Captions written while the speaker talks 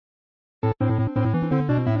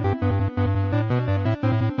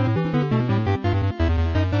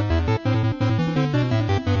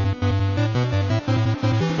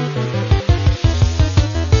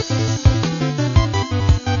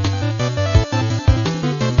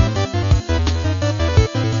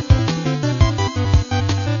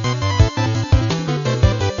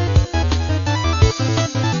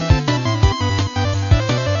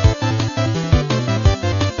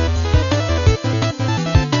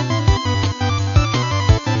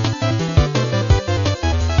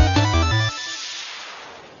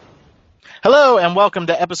and welcome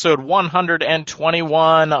to episode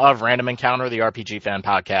 121 of Random Encounter, the RPG Fan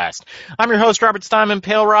Podcast. I'm your host, Robert Steinman,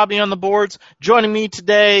 Pale Robbie on the boards. Joining me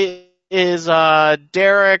today is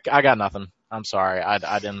Derek. I got nothing. I'm sorry.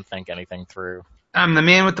 I didn't think anything through. I'm the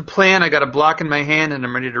man with the plan. I got a block in my hand, and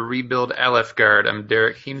I'm ready to rebuild Alefgard. I'm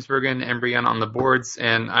Derek Heemsbergen, Embryon on the boards,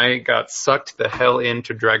 and I got sucked the hell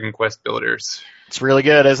into Dragon Quest Builders. It's really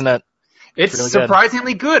good, isn't it? It's really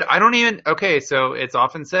surprisingly good. So it's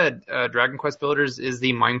often said Dragon Quest Builders is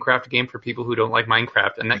the Minecraft game for people who don't like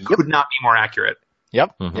Minecraft, and that could not be more accurate.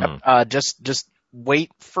 Yep. Just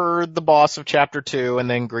wait for the boss of Chapter 2 and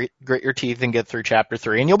then grit your teeth and get through Chapter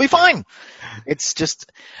 3 and you'll be fine. It's just,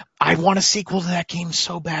 I want a sequel to that game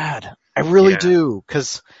so bad. I really do,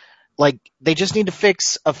 because they just need to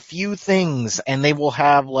fix a few things and they will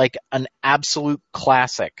have an absolute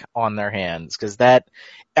classic on their hands, because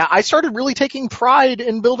I started really taking pride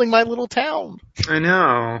in building my little town. I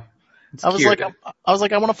know. I was like,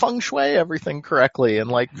 I want to feng shui everything correctly and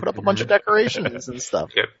put up a bunch of decorations and stuff.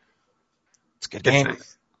 Yep. It's a good game.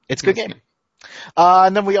 Nice. It's a good game.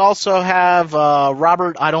 And then we also have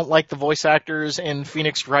Robert. I don't like the voice actors in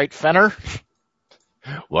Phoenix Wright Fenner.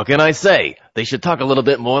 What can I say? They should talk a little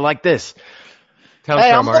bit more like this.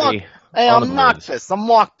 I'm Noctis. I'm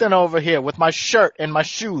walked in over here with my shirt and my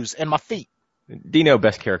shoes and my feet. Dino,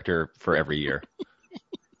 best character for every year.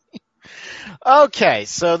 Okay,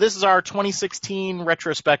 so this is our 2016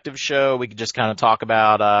 retrospective show. We could just kind of talk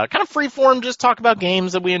about, kind of freeform, just talk about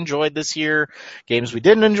games that we enjoyed this year, games we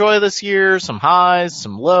didn't enjoy this year, some highs,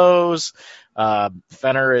 some lows.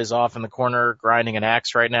 Fenner is off in the corner grinding an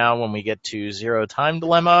axe right now when we get to Zero Time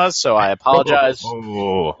Dilemma, so I apologize.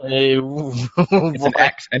 It's an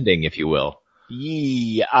axe ending, if you will.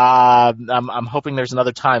 Yeah, I'm hoping there's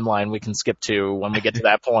another timeline we can skip to when we get to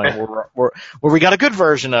that point where we got a good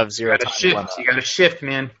version of Zero Time Dilemma. You got to shift,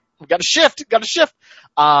 man. We got to shift.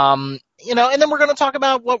 And then we're going to talk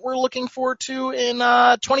about what we're looking forward to in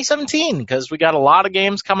 2017, because we got a lot of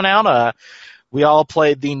games coming out. We all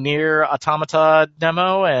played the Nier Automata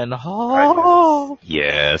demo, and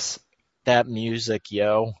yes, that music,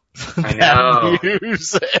 yo. I know. That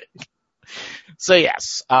music. So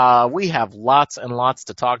yes, we have lots and lots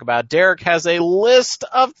to talk about. Derek has a list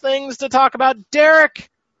of things to talk about. Derek,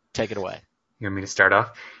 take it away. You want me to start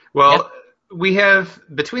off? Well, We have,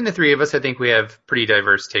 between the three of us, I think we have pretty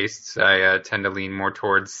diverse tastes. I tend to lean more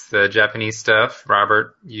towards the Japanese stuff. Rob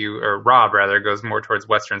goes more towards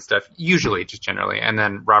Western stuff, usually, just generally. And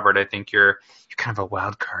then Robert, I think you're kind of a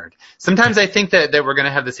wild card. Sometimes I think that we're going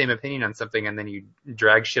to have the same opinion on something, and then you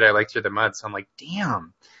drag shit I like through the mud. So I'm like,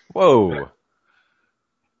 damn. Whoa.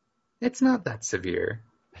 It's not that severe.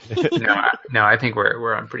 No, I think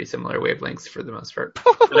we're on pretty similar wavelengths for the most part.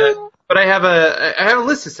 But I have a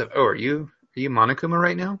list of stuff. Oh, are you Monokuma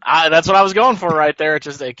right now? That's what I was going for right there.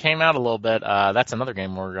 It came out a little bit. That's another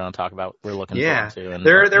game we're going to talk about. We're looking forward to. And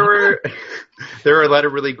there were a lot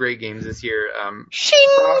of really great games this year. Shing!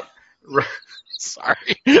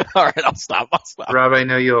 Sorry. All right, I'll stop. Rob, I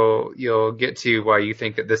know you'll get to why you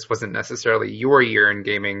think that this wasn't necessarily your year in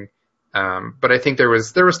gaming, but I think there was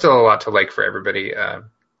still a lot to like for everybody, and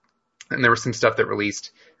there was some stuff that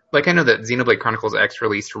released. Like, I know that Xenoblade Chronicles X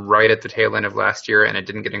released right at the tail end of last year, and it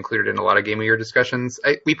didn't get included in a lot of Game of Year discussions.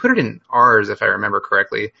 We put it in ours, if I remember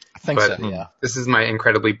correctly. I think so, yeah. This is my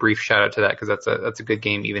incredibly brief shout-out to that, because that's a good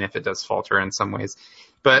game, even if it does falter in some ways.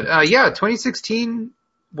 But, 2016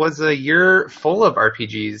 was a year full of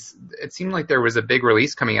RPGs. It seemed like there was a big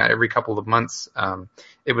release coming out every couple of months.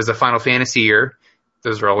 It was a Final Fantasy year.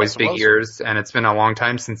 Those are always big years, and it's been a long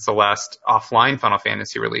time since the last offline Final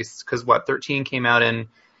Fantasy release, because 13 came out in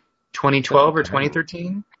 2012 or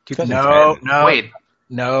 2013? No. Wait.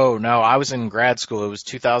 No. I was in grad school. It was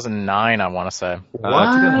 2009, I want to say.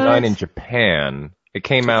 2009 in Japan. It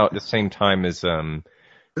came out the same time as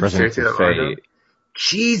Resident Evil Fate.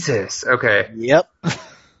 Jesus. Okay. Yep.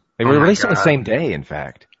 They were released on the same day, in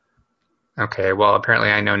fact. Okay. Well, apparently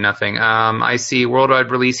I know nothing. I see worldwide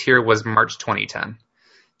release here was March 2010.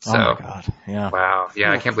 So, oh my God, yeah. Wow,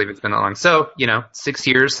 yeah, I can't believe it's been that long. So, 6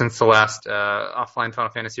 years since the last offline Final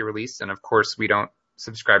Fantasy release, and of course we don't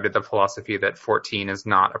subscribe to the philosophy that 14 is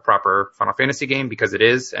not a proper Final Fantasy game, because it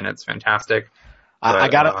is, and it's fantastic. I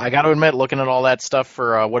gotta admit, looking at all that stuff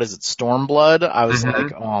for what is it, Stormblood, I was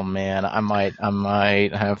like, oh man, I might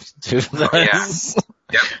have to do this.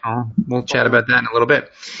 Yep. We'll chat about that in a little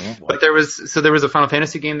bit. But there was a Final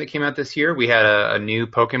Fantasy game that came out this year. We had a new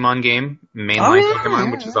Pokemon game, mainline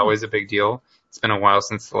Pokemon, which is always a big deal. It's been a while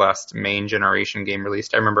since the last main generation game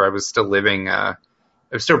released. I remember I was still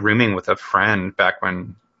rooming with a friend back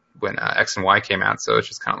when X and Y came out, so it's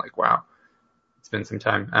just kind of like, wow. It's been some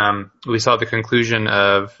time. We saw the conclusion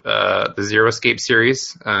of the Zero Escape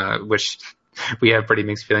series, which we have pretty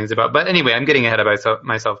mixed feelings about. But anyway, I'm getting ahead of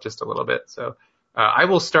myself just a little bit. So I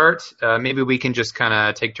will start. Maybe we can just kind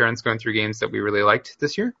of take turns going through games that we really liked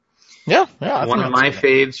this year. Yeah. One of my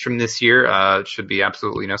faves from this year, should be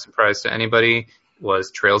absolutely no surprise to anybody,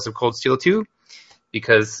 was Trails of Cold Steel 2.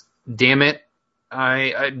 Because, damn it,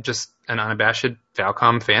 I'm just an unabashed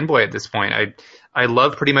Falcom fanboy at this point. I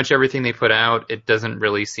love pretty much everything they put out. It doesn't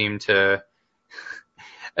really seem to...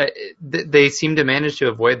 they seem to manage to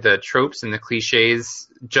avoid the tropes and the cliches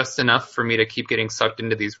just enough for me to keep getting sucked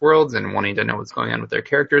into these worlds and wanting to know what's going on with their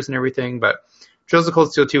characters and everything. But Trails of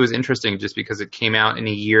Cold Steel 2 was interesting just because it came out in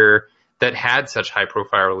a year that had such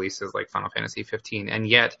high-profile releases like Final Fantasy 15, and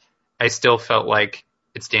yet I still felt like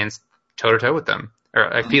it stands toe-to-toe with them.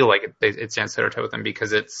 Or I feel like it stands toe-to-toe with them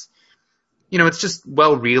because it's just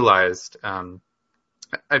well realized.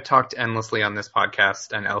 I've talked endlessly on this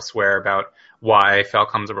podcast and elsewhere about why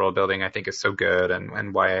Falcom's world building I think is so good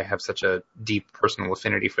and why I have such a deep personal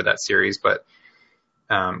affinity for that series. But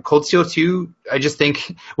Cold Steel 2, I just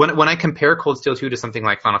think when I compare Cold Steel 2 to something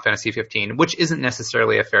like Final Fantasy 15, which isn't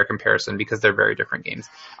necessarily a fair comparison because they're very different games,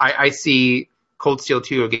 I see Cold Steel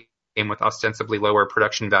 2, a game with ostensibly lower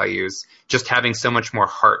production values, just having so much more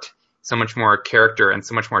heart, so much more character, and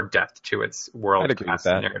so much more depth to its world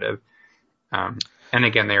narrative. And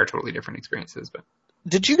again, they are totally different experiences. But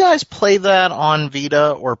did you guys play that on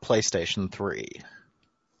Vita or PlayStation 3?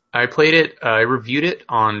 I played it. I reviewed it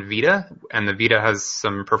on Vita, and the Vita has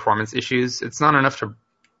some performance issues. It's not enough to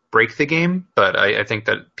break the game, but I think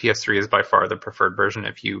that PS3 is by far the preferred version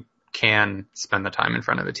if you can spend the time in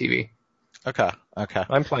front of a TV. Okay.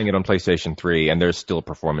 I'm playing it on PlayStation 3, and there's still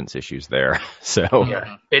performance issues there. So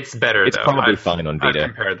yeah, it's better. It's though. probably fine on Vita. I've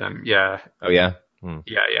compared them. Yeah. Oh yeah.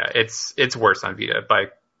 Yeah. It's worse on Vita by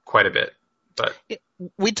quite a bit. But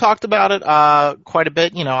we talked about it quite a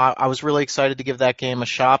bit. I was really excited to give that game a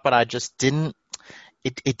shot, but I just didn't.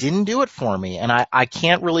 It didn't do it for me, and I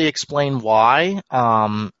can't really explain why.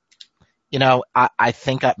 I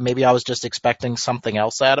think maybe I was just expecting something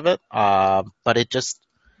else out of it, but it just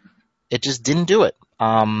didn't do it.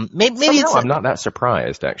 Maybe somehow I'm not that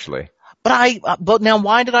surprised actually. But now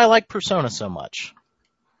why did I like Persona so much?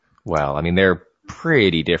 Well, I mean they're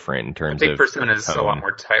pretty different in terms of. I think Persona is a lot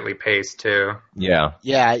more tightly paced too. Yeah.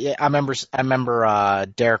 I remember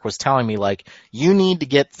Derek was telling me like you need to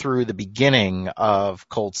get through the beginning of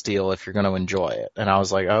Cold Steel if you're going to enjoy it, and I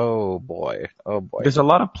was like, oh boy. There's a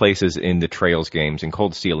lot of places in the Trails games, and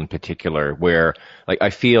Cold Steel in particular, where like I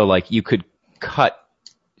feel like you could cut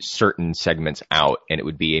certain segments out and it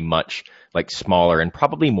would be a much like smaller and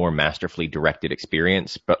probably more masterfully directed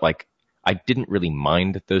experience, but like I didn't really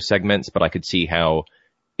mind those segments, but I could see how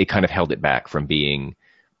it kind of held it back from being,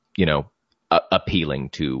 appealing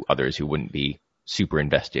to others who wouldn't be super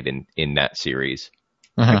invested in that series.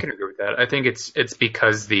 I can agree with that. I think it's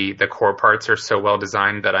because the core parts are so well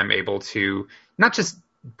designed that I'm able to not just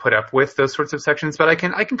put up with those sorts of sections, but I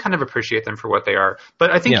can kind of appreciate them for what they are.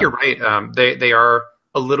 But I think you're right. They are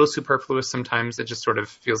a little superfluous sometimes. It just sort of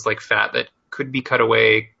feels like fat that could be cut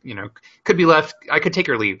away, could be left. I could take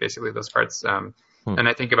or leave, basically, those parts. And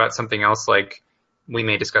I think about something else like, we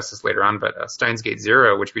may discuss this later on, but Steins Gate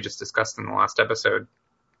Zero, which we just discussed in the last episode.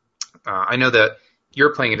 I know that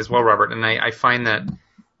you're playing it as well, Robert, and I find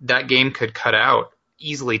that game could cut out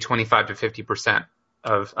easily 25 to 50%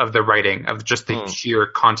 of the writing, of just the sheer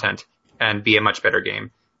content, and be a much better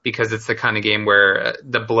game, because it's the kind of game where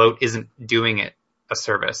the bloat isn't doing it a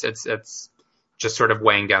service. It's just sort of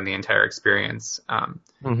weighing down the entire experience.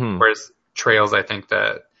 Whereas Trails, I think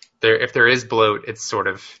that if there is bloat, it's sort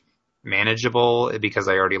of manageable because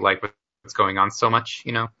I already like what's going on so much,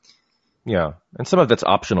 Yeah, and some of that's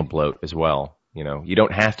optional bloat as well. You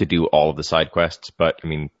don't have to do all of the side quests, but I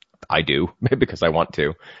mean, I do because I want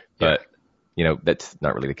to. But that's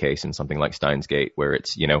not really the case in something like Steins Gate, where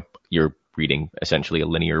it's you're reading essentially a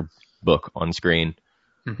linear book on screen.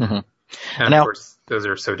 Mm-hmm. And of course, those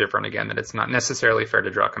are so different again that it's not necessarily fair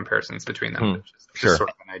to draw comparisons between them. Just sort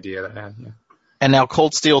of an idea that I had. Yeah. And now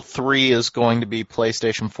Cold Steel 3 is going to be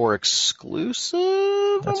PlayStation 4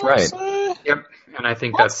 exclusive. That's right. Yep, and I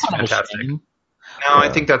think that's fantastic. No, I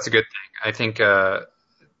think that's a good thing. I think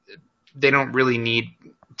they don't really need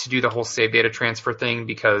to do the whole save data transfer thing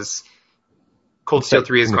because Cold Steel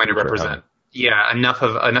 3 is going to represent. Yeah, enough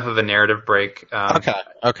of a narrative break. Okay.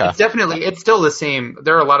 It's still the same.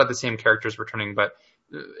 There are a lot of the same characters returning, but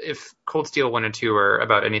if Cold Steel 1 and 2 are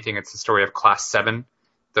about anything, it's the story of Class 7,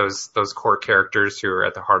 those core characters who are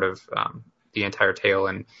at the heart of the entire tale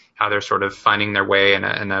and how they're sort of finding their way in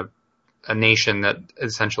a a nation that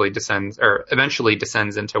essentially eventually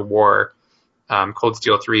descends into war. Cold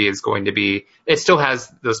Steel 3 is going to be, it still has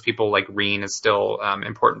those people like Reen is still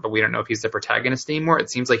important, but we don't know if he's the protagonist anymore. It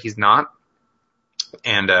seems like he's not.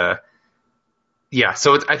 And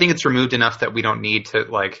so I think it's removed enough that we don't need to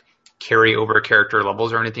like carry over character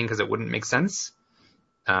levels or anything because it wouldn't make sense.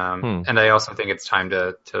 And I also think it's time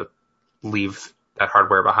to leave that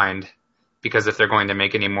hardware behind, because if they're going to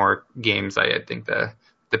make any more games, I think the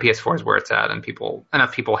PS4 is where it's at, and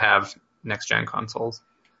enough people have next gen consoles.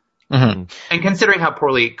 Mm-hmm. And considering how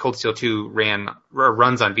poorly Cold Steel 2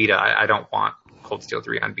 runs on Vita, I don't want Cold Steel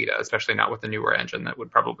 3 on Vita, especially not with the newer engine that would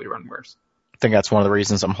probably run worse. I think that's one of the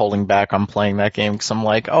reasons I'm holding back on playing that game, because I'm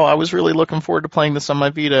like, I was really looking forward to playing this on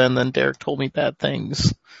my Vita, and then Derek told me bad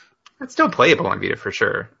things. It's still playable on Vita for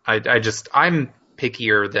sure. I'm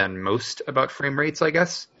pickier than most about frame rates, I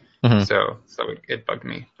guess. Mm-hmm. So it bugged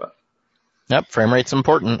me, but. Yep, frame rate's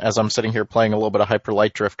important. As I'm sitting here playing a little bit of Hyper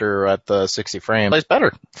Light Drifter at the 60 frame, plays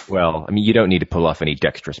better. Well, I mean, you don't need to pull off any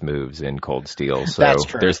dexterous moves in Cold Steel, so That's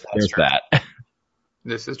true. there's that.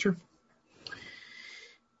 This is true.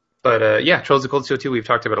 But Trails of Cold Steel 2, we've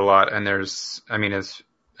talked about a lot, and there's, I mean, as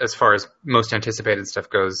far as most anticipated stuff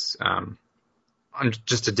goes,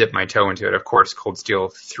 just to dip my toe into it, of course, Cold Steel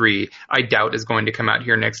 3, I doubt is going to come out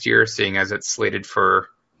here next year, seeing as it's slated for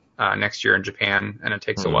next year in Japan, and it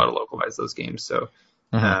takes a while to localize those games. So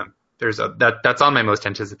that's on my most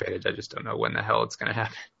anticipated. I just don't know when the hell it's going to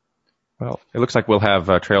happen. Well, it looks like we'll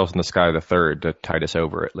have Trails in the Sky the Third to tide us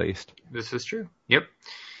over at least. This is true. Yep.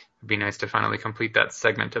 It'd be nice to finally complete that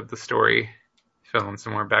segment of the story, fill in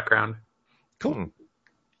some more background. Cool.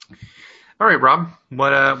 All right, Rob,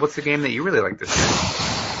 what's the game that you really like this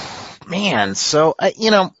year? Man, so,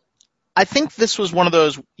 I think this was one of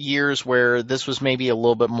those years where this was maybe a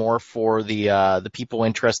little bit more for the people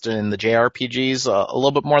interested in the JRPGs, a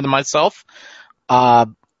little bit more than myself.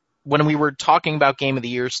 When we were talking about Game of the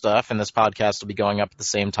Year stuff, and this podcast will be going up at the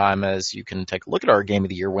same time as you can take a look at our Game of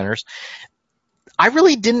the Year winners, I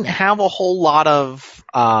really didn't have a whole lot of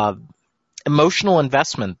emotional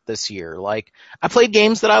investment this year. Like, I played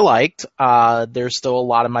games that I liked. There's still a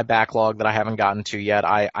lot in my backlog that I haven't gotten to yet.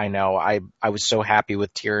 I know I was so happy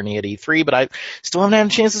with Tyranny at E3, but I still haven't had a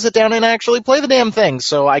chance to sit down and actually play the damn thing,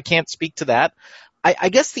 so I can't speak to that. I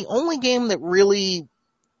guess the only game that really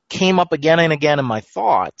came up again and again in my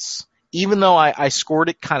thoughts, even though I scored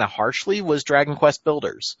it kind of harshly, was Dragon Quest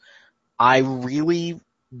Builders.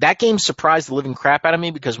 That game surprised the living crap out of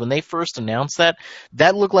me, because when they first announced that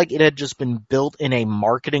looked like it had just been built in a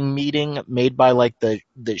marketing meeting made by like the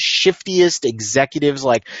shiftiest executives.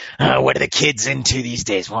 Like, what are the kids into these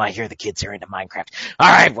days? Well, I hear the kids are into Minecraft. All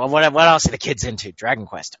right, well, what else are the kids into? Dragon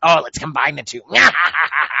Quest. Oh, let's combine the two.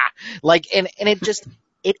 Like, and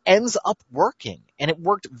it ends up working, and it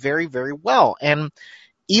worked very, very well. And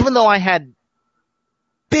even though I had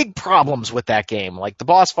big problems with that game, like the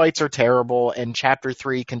boss fights are terrible and chapter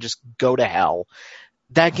 3 can just go to hell,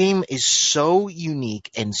 that game is so unique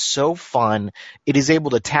and so fun. It is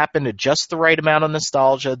able to tap into just the right amount of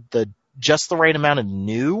nostalgia, just the right amount of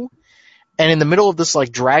new, and in the middle of this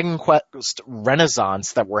like Dragon Quest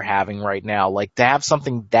renaissance that we're having right now, like to have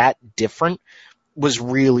something that different was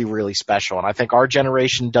really, really special. And I think our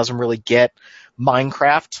generation doesn't really get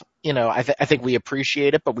Minecraft. I think we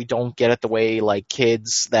appreciate it, but we don't get it the way like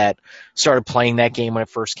kids that started playing that game when it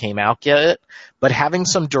first came out get it. But having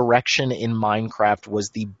some direction in Minecraft was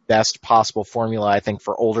the best possible formula, I think,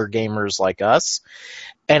 for older gamers like us.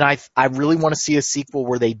 And I really want to see a sequel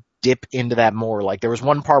where they dip into that more. Like, there was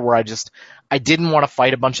one part where I didn't want to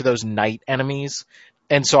fight a bunch of those night enemies.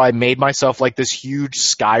 And so I made myself like this huge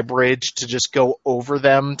sky bridge to just go over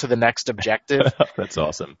them to the next objective. That's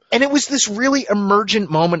awesome. And it was this really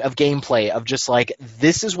emergent moment of gameplay of just like,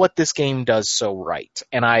 this is what this game does so right.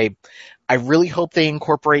 And I really hope they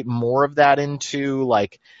incorporate more of that into,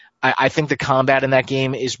 like, I think the combat in that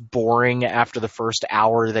game is boring after the first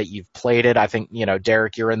hour that you've played it. I think,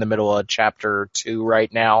 Derek, you're in the middle of chapter 2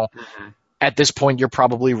 right now. Mm-hmm. At this point, you're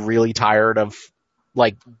probably really tired of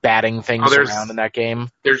like batting things around in that game.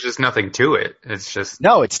 There's just nothing to it. It's just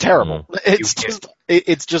it's terrible.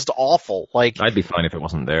 It's just awful. Like, I'd be fine if it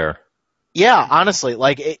wasn't there. Yeah, honestly,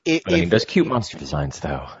 like there's cute monster designs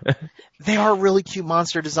though. They are really cute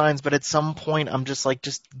monster designs, but at some point I'm just like,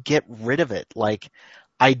 just get rid of it. Like,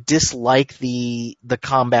 I dislike the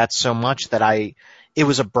combat so much that it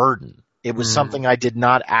was a burden. It was something I did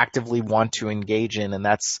not actively want to engage in, and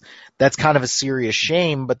that's kind of a serious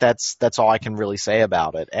shame, but that's all I can really say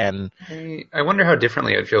about it. And I wonder how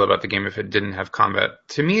differently I'd feel about the game if it didn't have combat.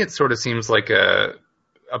 To me, it sort of seems like a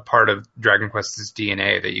a part of Dragon Quest's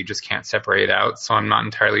DNA that you just can't separate out. So I'm not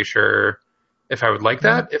entirely sure if I would like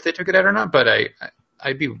that, if they took it out or not, but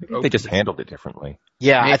I'd be They just handled it differently.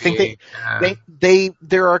 Yeah, maybe, I think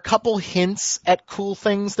there are a couple hints at cool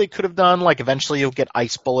things they could have done. Like eventually you'll get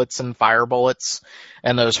ice bullets and fire bullets,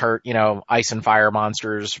 and those hurt, ice and fire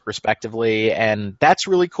monsters respectively, and that's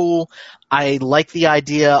really cool. I like the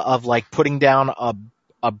idea of like putting down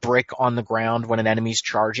a brick on the ground when an enemy's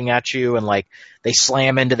charging at you, and like they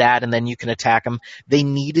slam into that and then you can attack them. They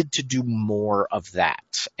needed to do more of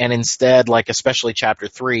that. And instead, like especially chapter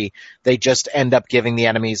 3, they just end up giving the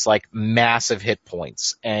enemies like massive hit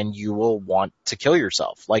points and you will want to kill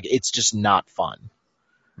yourself. Like it's just not fun.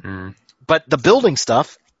 Mm. But the building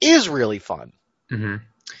stuff is really fun. Mm-hmm.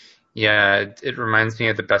 Yeah, it reminds me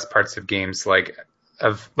of the best parts of games like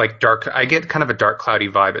dark. I get kind of a dark, cloudy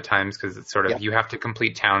vibe at times because it's sort of you have to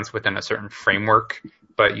complete towns within a certain framework,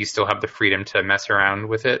 but you still have the freedom to mess around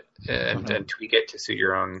with it and tweak it to suit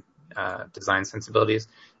your own design sensibilities.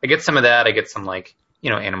 I get some of that. I get some like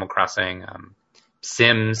Animal Crossing,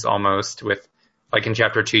 Sims almost with like in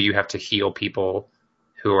chapter 2 you have to heal people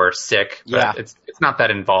who are sick. But it's not that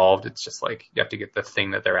involved. It's just like you have to get the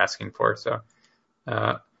thing that they're asking for. So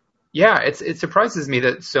it surprises me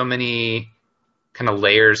that so many kind of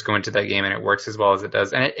layers go into that game and it works as well as it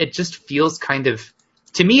does. And it just feels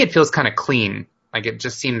to me, it feels kind of clean. Like it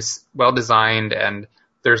just seems well designed and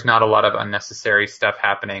there's not a lot of unnecessary stuff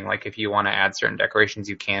happening. Like if you want to add certain decorations,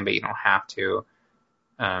 you can, but you don't have to.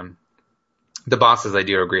 The bosses, I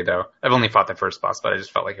do agree though. I've only fought the first boss, but I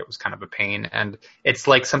just felt like it was kind of a pain. And it's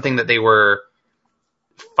like something that they were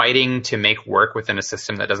fighting to make work within a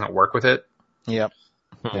system that doesn't work with it. Yep.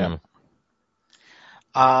 Yeah.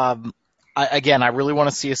 I really want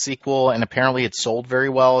to see a sequel, and apparently it sold very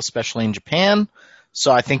well, especially in Japan.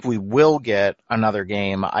 So I think we will get another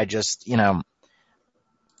game. I just,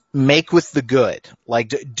 make with the good.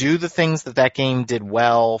 Like, do the things that game did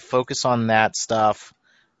well, focus on that stuff,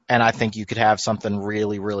 and I think you could have something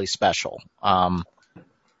really, really special. But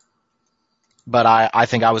I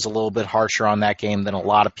think I was a little bit harsher on that game than a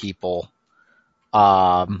lot of people.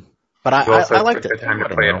 But I liked it. The time to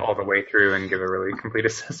play it all the way through and give a really complete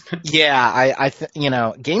assessment. Yeah,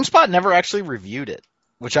 GameSpot never actually reviewed it,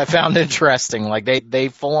 which I found interesting. Like they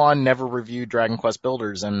full on never reviewed Dragon Quest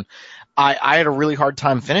Builders, and I had a really hard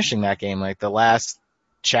time finishing that game. Like the last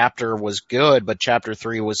chapter was good, but chapter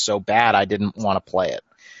 3 was so bad I didn't want to play it.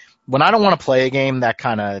 When I don't want to play a game, that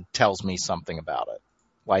kind of tells me something about it.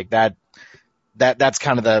 Like that's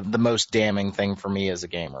kind of the most damning thing for me as a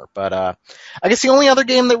gamer. But I guess the only other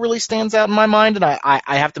game that really stands out in my mind, and I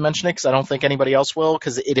have to mention it because I don't think anybody else will,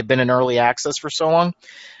 because it had been in early access for so long.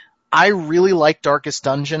 I really like Darkest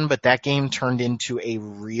Dungeon, but that game turned into a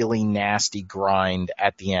really nasty grind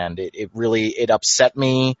at the end. It upset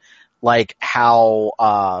me, like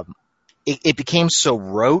how it became so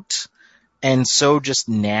rote and so just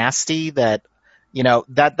nasty that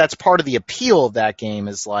that's part of the appeal of that game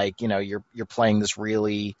is like, you're playing this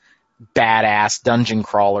really badass dungeon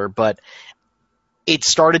crawler, but it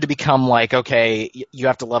started to become like, okay, you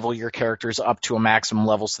have to level your characters up to a maximum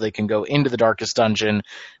level so they can go into the Darkest Dungeon,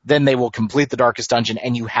 then they will complete the Darkest Dungeon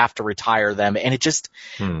and you have to retire them. And it just,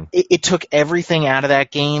 it took everything out of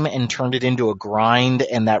that game and turned it into a grind,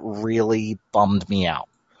 and that really bummed me out.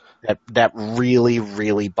 That really,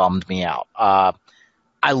 really bummed me out.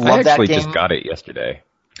 I love that game. I actually just got it yesterday.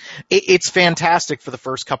 It's fantastic for the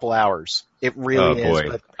first couple hours. It really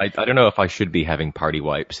is. But I don't know if I should be having party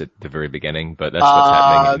wipes at the very beginning, but that's what's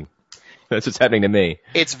happening. That's what's happening to me.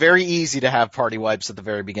 It's very easy to have party wipes at the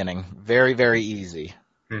very beginning. Very, very easy.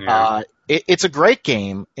 Yeah. It's a great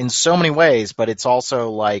game in so many ways, but it's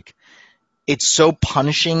also like it's so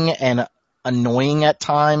punishing and annoying at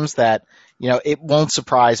times that it won't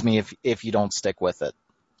surprise me if you don't stick with it.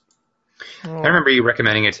 I remember you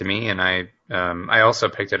recommending it to me, and I also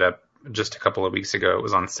picked it up just a couple of weeks ago. It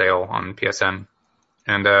was on sale on PSN,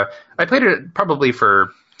 and I played it probably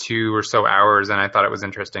for 2 or so hours, and I thought it was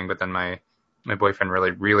interesting. But then my boyfriend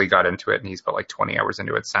really got into it, and he's put like 20 hours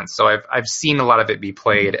into it since. So I've seen a lot of it be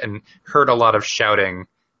played and heard a lot of shouting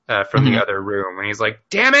from the other room, and he's like,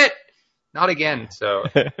 "Damn it, not again!" So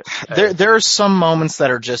there are some moments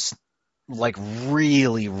that are just like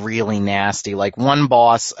really, really nasty. Like one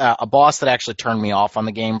boss, a boss that actually turned me off on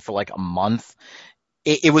the game for like a month.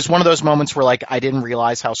 It was one of those moments where like I didn't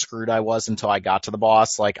realize how screwed I was until I got to the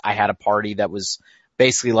boss. Like I had a party that was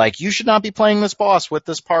basically like, you should not be playing this boss with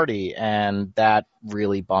this party, and that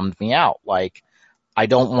really bummed me out. Like I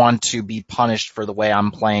don't want to be punished for the way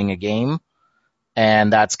I'm playing a game,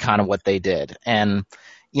 and that's kind of what they did. And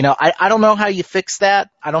I don't know how you fix that.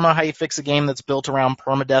 I don't know how you fix a game that's built around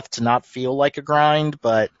permadeath to not feel like a grind,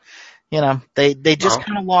 but they just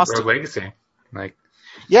kind of lost Rogue Legacy. Like,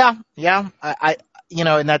 yeah.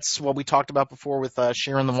 And that's what we talked about before with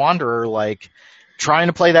Sheeran the Wanderer. Like, trying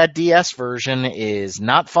to play that DS version is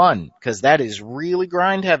not fun because that is really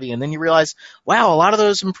grind heavy. And then you realize, wow, a lot of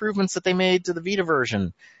those improvements that they made to the Vita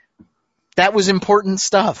version, that was important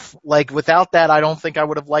stuff. Like, without that, I don't think I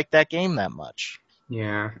would have liked that game that much.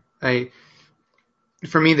 yeah,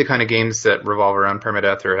 for me, the kind of games that revolve around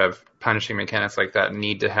permadeath or have punishing mechanics like that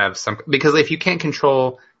need to have some, because if you can't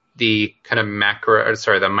control the kind of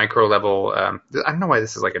the micro level, I don't know why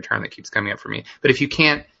this is like a term that keeps coming up for me, but if you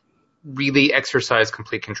can't really exercise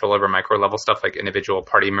complete control over micro level stuff like individual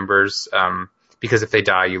party members, because if they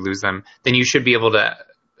die, you lose them, then you should be able to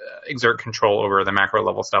exert control over the macro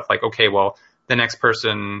level stuff. Like, okay, well, the next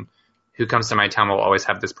person who comes to my town will always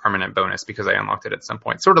have this permanent bonus because I unlocked it at some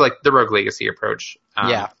point. Sort of like the Rogue Legacy approach.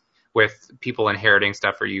 With people inheriting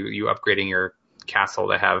stuff or you upgrading your castle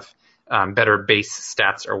to have better base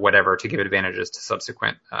stats or whatever to give advantages to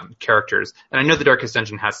subsequent characters. And I know the Darkest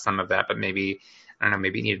Dungeon has some of that, but maybe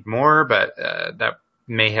it needed more, but that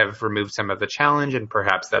may have removed some of the challenge, and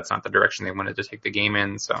perhaps that's not the direction they wanted to take the game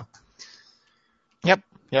in. So,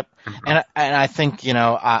 Yep. And I think,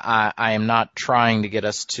 I am not trying to get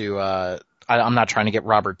us to, I'm not trying to get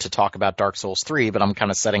Robert to talk about Dark Souls 3, but I'm kind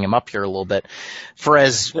of setting him up here a little bit. For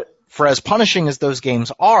as punishing as those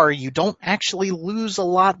games are, you don't actually lose a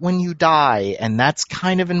lot when you die, and that's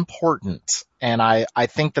kind of important. And I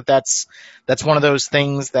think that's one of those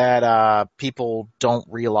things that people don't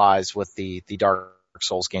realize with the Dark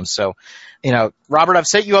Souls games. So, Robert, I've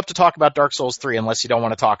set you up to talk about Dark Souls 3 unless you don't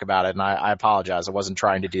want to talk about it, and I apologize. I wasn't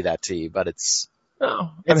trying to do that to you, but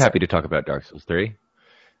I'm happy to talk about Dark Souls 3.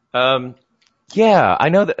 Yeah, I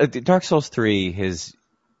know that Dark Souls 3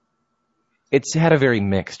 it's had a very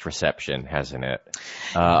mixed reception, hasn't it?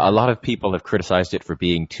 A lot of people have criticized it for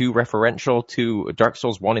being too referential to Dark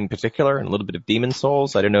Souls 1 in particular, and a little bit of Demon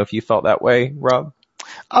Souls. I don't know if you felt that way, Rob?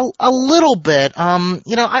 A little bit.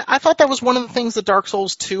 I thought that was one of the things that Dark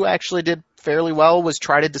Souls 2 actually did fairly well, was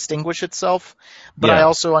try to distinguish itself. But I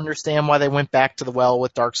also understand why they went back to the well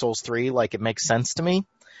with Dark Souls 3. Like, it makes sense to me.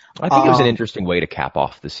 I think it was an interesting way to cap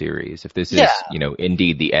off the series, if this is,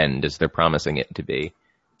 indeed the end, as they're promising it to be.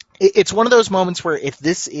 It's one of those moments where if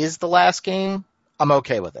this is the last game, I'm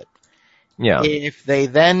okay with it. Yeah. If they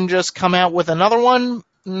then just come out with another one,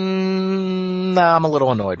 I'm a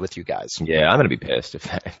little annoyed with you guys. Yeah, I'm going to be pissed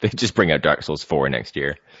if they just bring out Dark Souls 4 next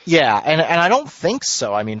year. Yeah, and I don't think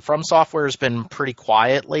so. I mean, From Software has been pretty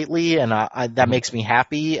quiet lately, and that makes me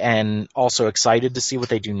happy and also excited to see what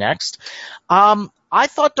they do next. I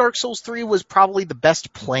thought Dark Souls 3 was probably the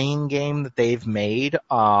best playing game that they've made.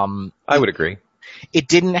 I would agree. It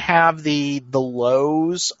didn't have the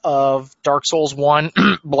lows of Dark Souls 1,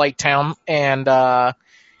 Blighttown, and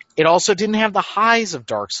it also didn't have the highs of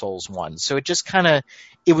Dark Souls 1. So it just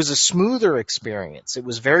it was a smoother experience. It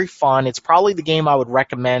was very fun. It's probably the game I would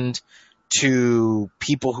recommend to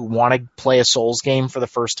people who want to play a Souls game for the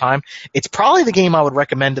first time. It's probably the game I would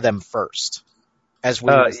recommend to them first. As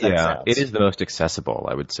weird as that sounds. It is the most accessible,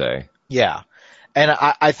 I would say. Yeah. And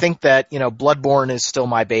I think that, Bloodborne is still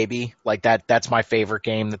my baby. Like, that's my favorite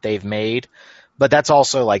game that they've made. But that's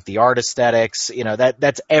also, like, the art aesthetics.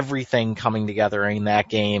 That's everything coming together in that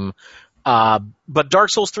game. But Dark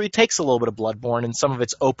Souls 3 takes a little bit of Bloodborne and some of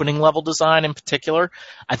its opening level design in particular.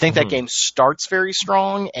 I think that game starts very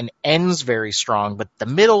strong and ends very strong, but the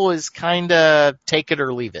middle is kind of take it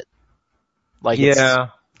or leave it. Like, I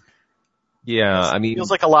mean,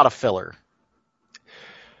 feels like a lot of filler.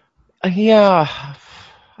 Yeah,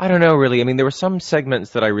 I don't know really. I mean, there were some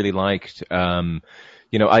segments that I really liked. I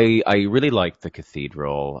really liked the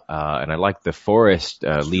cathedral, and I liked the forest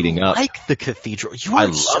leading up. Like the cathedral? I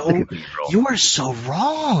love the cathedral. You are so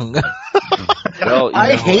wrong. Well,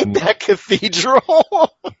 I hate that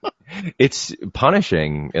cathedral. It's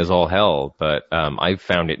punishing as all hell, but I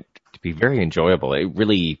found it to be very enjoyable. It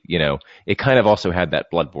really, it kind of also had that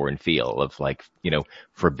Bloodborne feel of like,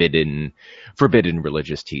 forbidden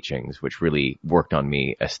religious teachings, which really worked on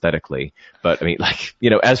me aesthetically. But I mean, like,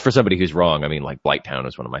 as for somebody who's wrong, I mean, like Blighttown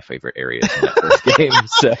is one of my favorite areas in that first game.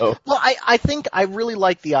 So, well, I think I really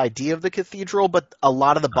like the idea of the cathedral, but a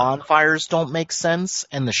lot of the bonfires don't make sense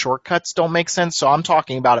and the shortcuts don't make sense. So I'm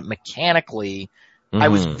talking about it mechanically. I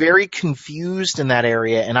was very confused in that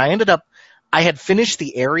area, and I had finished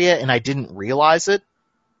the area and I didn't realize it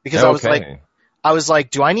because I was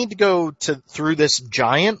like, do I need to go through this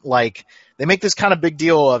giant? Like, they make this kind of big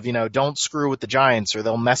deal of, don't screw with the giants or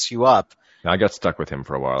they'll mess you up. I got stuck with him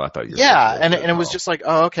for a while. I thought you were Yeah, supposed and to it was just like,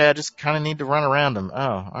 oh, okay, I just kind of need to run around him. Oh,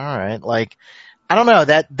 all right. Like, I don't know.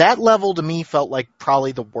 That level to me felt like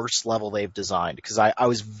probably the worst level they've designed because I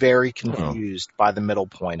was very confused by the middle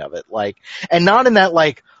point of it. Like, and not in that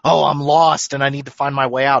like, oh, I'm lost and I need to find my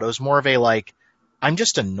way out. It was more of a like, I'm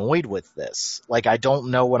just annoyed with this. Like, I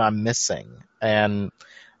don't know what I'm missing. And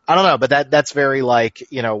I don't know, but that's very like,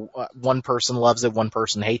 one person loves it, one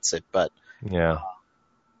person hates it. But Yeah.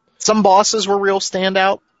 some bosses were real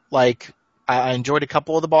standout. Like, I enjoyed a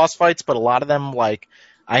couple of the boss fights, but a lot of them, like,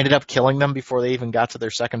 I ended up killing them before they even got to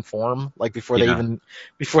their second form. Like, before they even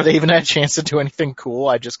had a chance to do anything cool,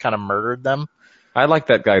 I just kind of murdered them. I like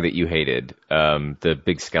that guy that you hated, the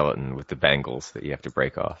big skeleton with the bangles that you have to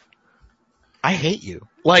break off. I hate you.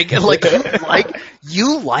 Like you liked him?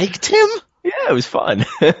 Yeah, it was fun.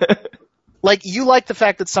 Like, you liked the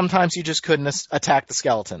fact that sometimes you just couldn't attack the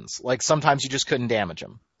skeletons. Like, sometimes you just couldn't damage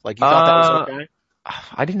them. Like, you thought that was okay?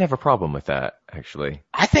 I didn't have a problem with that, actually.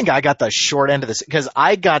 I think I got the short end of this, because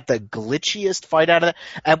I got the glitchiest fight out of it.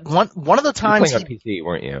 At one of the times... You were playing on PC,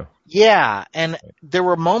 weren't you? Yeah, and there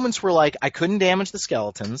were moments where, like, I couldn't damage the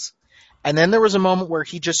skeletons, and then there was a moment where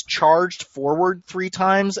he just charged forward 3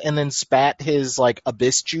 times and then spat his, like,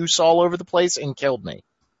 abyss juice all over the place and killed me.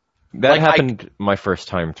 That happened my first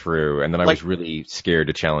time through, and then I was really scared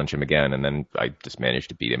to challenge him again, and then I just managed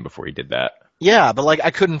to beat him before he did that. Yeah, but, like,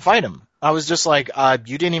 I couldn't fight him. I was just like,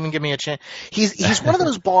 you didn't even give me a chance. He's one of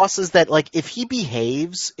those bosses that, like, if he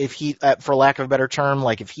behaves, if he, for lack of a better term,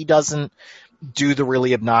 like, if he doesn't do the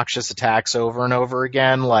really obnoxious attacks over and over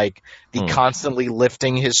again, like, the constantly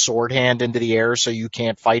lifting his sword hand into the air so you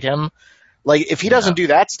can't fight him, like, if he doesn't do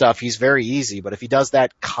that stuff, he's very easy, but if he does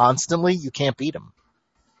that constantly, you can't beat him.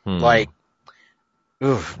 Like,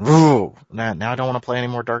 now I don't want to play any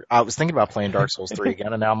more I was thinking about playing Dark Souls 3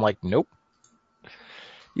 again, and now I'm like, nope.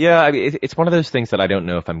 Yeah, I mean, it's one of those things that I don't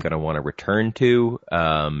know if I'm going to want to return to.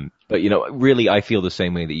 But, really I feel the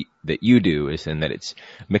same way that you do, is in that it's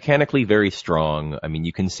mechanically very strong. I mean,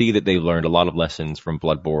 you can see that they learned a lot of lessons from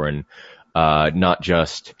Bloodborne, not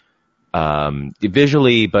just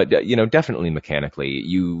visually, but, definitely mechanically.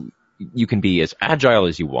 You can be as agile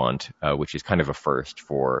as you want, which is kind of a first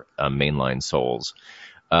for mainline Souls.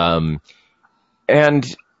 And,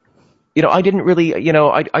 I didn't really,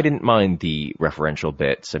 I didn't mind the referential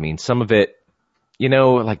bits. I mean, some of it,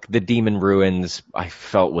 like the Demon Ruins, I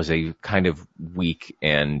felt was a kind of weak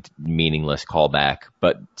and meaningless callback,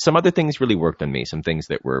 but some other things really worked on me. Some things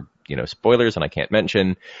that were, spoilers and I can't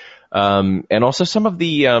mention. And also some of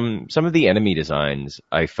the enemy designs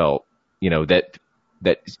I felt, that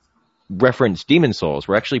reference Demon Souls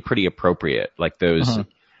were actually pretty appropriate. Like those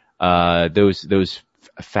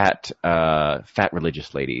fat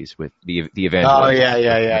religious ladies with the evangelists. Oh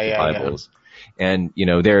yeah. Bibles. And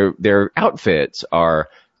their outfits are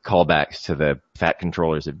callbacks to the fat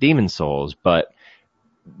controllers of Demon Souls, but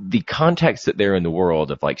the context that they're in the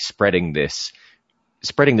world of like spreading this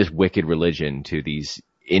wicked religion to these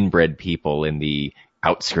inbred people in the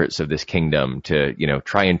outskirts of this kingdom to,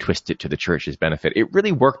 try and twist it to the church's benefit. It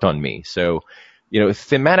really worked on me. So,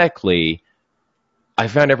 thematically, I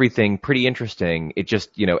found everything pretty interesting. It just,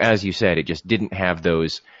 as you said, it just didn't have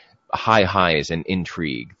those high highs and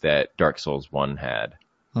intrigue that Dark Souls 1 had,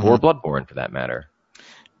 or Bloodborne for that matter.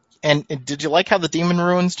 And did you like how the Demon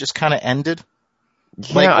Ruins just kind of ended?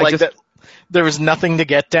 Yeah, there was nothing to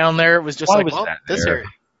get down there. It was just this area.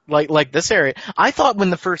 Like this area. I thought when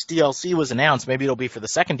the first DLC was announced, maybe it'll be for the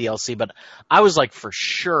second DLC, but I was like for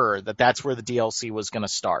sure that that's where the DLC was going to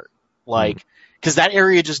start. Like, because that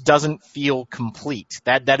area just doesn't feel complete.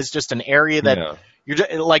 That is just an area that you're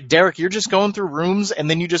just, like, Derek, you're just going through rooms and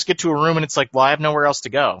then you just get to a room and it's like, well, I have nowhere else to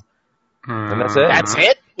go. And that's it. That's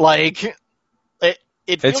it? Like,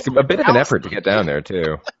 it's a bit of an effort to get down there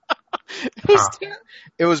too.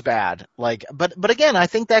 It was bad. Like, but again, I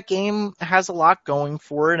think that game has a lot going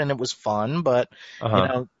for it, and it was fun. But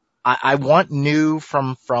I want new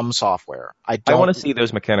from Software. I want to see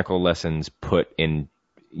those mechanical lessons put in,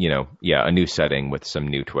 a new setting with some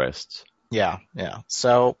new twists. Yeah.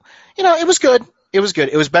 So, it was good. It was good.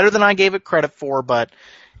 It was better than I gave it credit for, but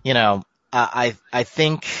I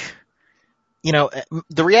think.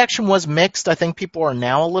 The reaction was mixed. I think people are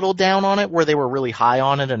now a little down on it where they were really high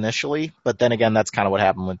on it initially. But then again, that's kind of what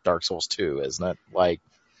happened with Dark Souls 2, isn't it? Like,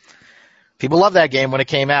 people loved that game when it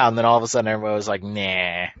came out, and then all of a sudden everybody was like, nah.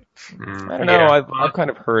 I don't know. I've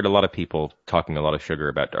kind of heard a lot of people talking a lot of sugar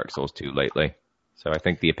about Dark Souls 2 lately. So I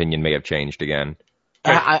think the opinion may have changed again.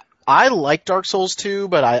 I like Dark Souls 2,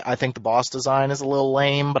 but I think the boss design is a little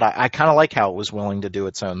lame, but I kind of like how it was willing to do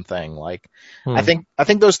its own thing. Like, I think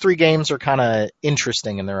those 3 games are kind of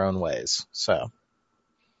interesting in their own ways. So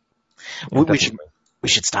we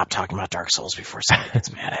should stop talking about Dark Souls before somebody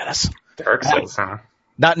gets mad at us. Dark Souls, huh?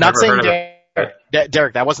 Not Never saying heard of it.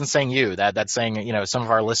 Derek, that wasn't saying you. That's saying, some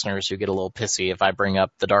of our listeners who get a little pissy if I bring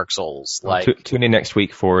up the Dark Souls. Like, tune in next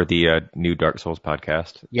week for the new Dark Souls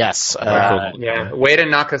podcast. Yes. Yeah. Way to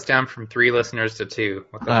knock us down from 3 listeners to 2.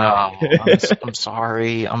 What the hell? I'm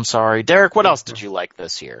sorry. I'm sorry. Derek, what else did you like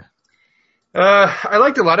this year? I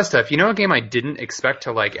liked a lot of stuff. You know, a game I didn't expect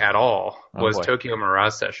to like at all was Tokyo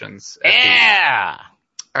Mirage Sessions. Yeah.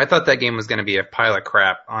 I thought that game was going to be a pile of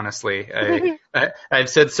crap, honestly. I've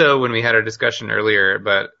said so when we had our discussion earlier,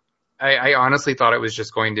 but I honestly thought it was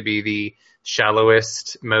just going to be the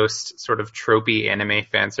shallowest, most sort of tropey anime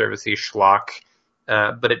fanservice-y schlock.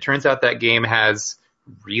 But it turns out that game has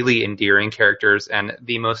really endearing characters and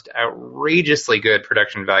the most outrageously good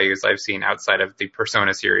production values I've seen outside of the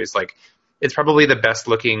Persona series. Like, it's probably the best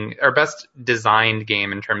looking or best designed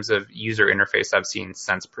game in terms of user interface I've seen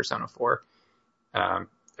since Persona 4.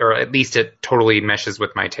 Or at least it totally meshes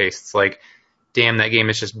with my tastes. Like, damn, that game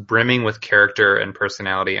is just brimming with character and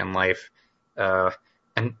personality and life.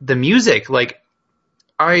 And the music, like,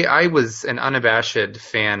 I was an unabashed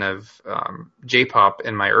fan of J-pop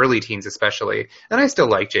in my early teens especially, and I still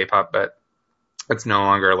like J-pop, but it's no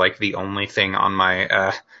longer, like, the only thing on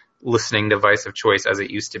my listening device of choice as it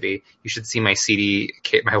used to be. You should see my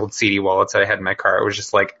old CD wallets I had in my car. It was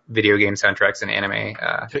just, like, video game soundtracks and anime.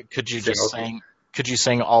 Could you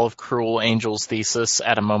sing all of Cruel Angel's Thesis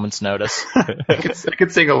at a moment's notice? I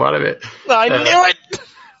could sing a lot of it. I knew it!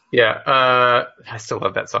 Yeah, I still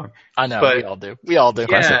love that song. I know, but, we all do.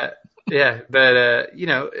 Yeah, but,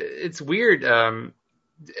 it's weird. And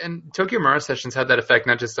Tokyo Mirage Sessions had that effect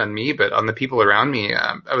not just on me, but on the people around me.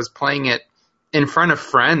 I was playing it in front of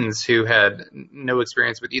friends who had no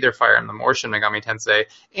experience with either Fire Emblem or Shin Megami Tensei,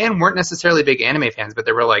 and weren't necessarily big anime fans, but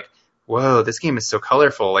they were like, whoa, this game is so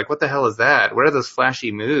colorful. Like, what the hell is that? What are those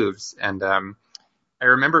flashy moves? And I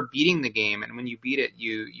remember beating the game, and when you beat it,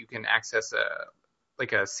 you can access a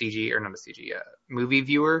movie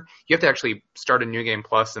viewer. You have to actually start a New Game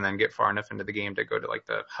Plus and then get far enough into the game to go to, like,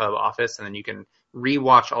 the hub office, and then you can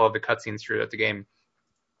rewatch all of the cutscenes throughout the game.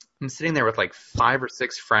 I'm sitting there with, like, 5 or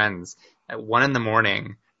 6 friends at 1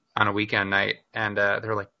 a.m. on a weekend night, and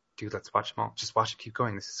they're like, dude, let's watch them all. Just watch it, keep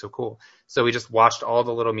going. This is so cool. So we just watched all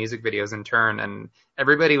the little music videos in turn, and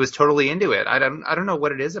everybody was totally into it. I don't know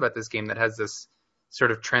what it is about this game that has this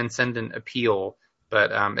sort of transcendent appeal,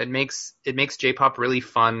 but it makes J-pop really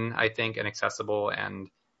fun, I think, and accessible. And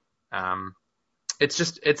it's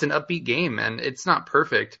an upbeat game, and it's not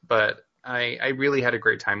perfect, but I really had a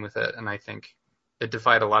great time with it, and I think it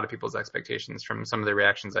defied a lot of people's expectations from some of the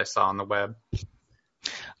reactions I saw on the web.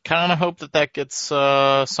 Kind of hope that gets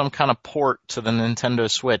some kind of port to the Nintendo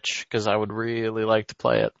Switch, because I would really like to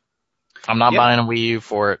play it. I'm not buying a Wii U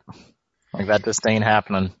for it. Like, that just ain't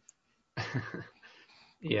happening.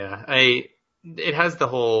 Yeah, it has the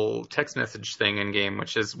whole text message thing in game,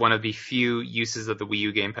 which is one of the few uses of the Wii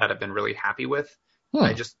U gamepad I've been really happy with.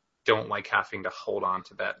 I just don't like having to hold on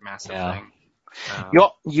to that massive thing.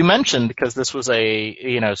 You mentioned, because this was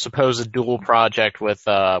a supposed dual project with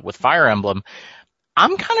Fire Emblem.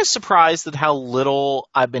 I'm kind of surprised at how little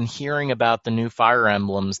I've been hearing about the new Fire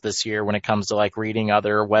Emblems this year when it comes to, like, reading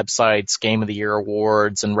other websites, Game of the Year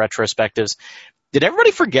awards, and retrospectives. Did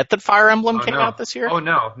everybody forget that Fire Emblem came out this year? Oh,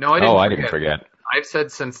 no. No, I didn't forget. I've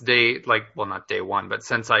said since not day one, but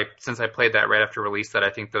since I played that right after release, that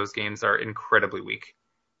I think those games are incredibly weak.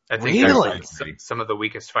 I think really? Some of the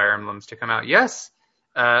weakest Fire Emblems to come out. Yes.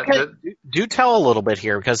 Do tell a little bit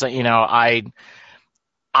here, because,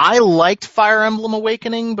 I liked Fire Emblem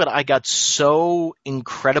Awakening, but I got so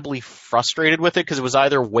incredibly frustrated with it because it was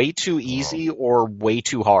either way too easy or way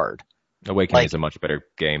too hard. Awakening is a much better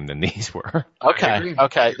game than these were. Okay.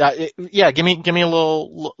 Give me a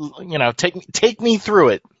little, take me through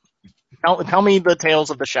it. Tell me the tales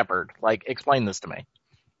of the shepherd. Like, explain this to me.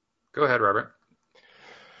 Go ahead, Robert.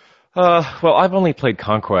 Well, I've only played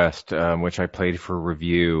Conquest, which I played for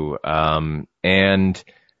review, and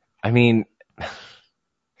I mean.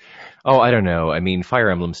 Oh, I don't know. I mean, Fire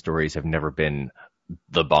Emblem stories have never been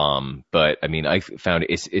the bomb, but I mean, I found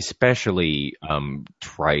it's especially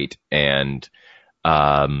trite and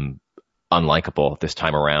unlikable this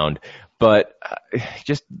time around. But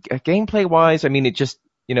just gameplay-wise, I mean, it just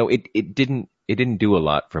it didn't do a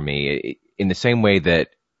lot for me. In the same way that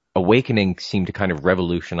Awakening seemed to kind of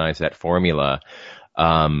revolutionize that formula.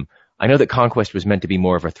 I know that Conquest was meant to be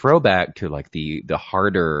more of a throwback to like the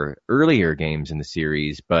harder earlier games in the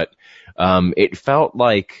series, but it felt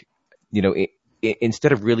like, you know,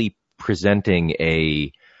 instead of really presenting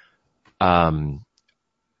a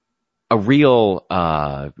real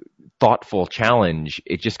thoughtful challenge,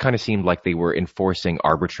 it just kind of seemed like they were enforcing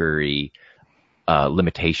arbitrary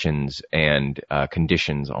limitations and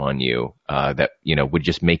conditions on you that, you know, would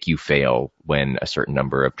just make you fail when a certain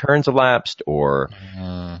number of turns elapsed, or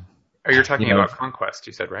Are you talking about Conquest,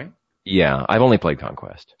 you said, right? Yeah, I've only played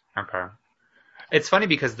Conquest. Okay. It's funny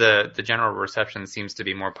because the general reception seems to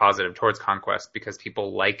be more positive towards Conquest because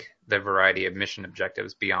people like the variety of mission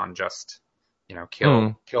objectives beyond just, you know,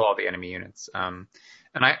 kill all the enemy units. And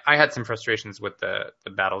I had some frustrations with the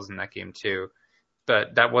battles in that game too,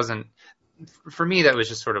 but that wasn't, for me, that was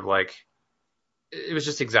just sort of like, it was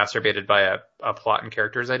just exacerbated by a plot and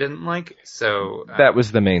characters I didn't like. So that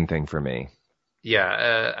was the main thing for me.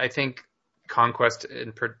 Yeah, I think Conquest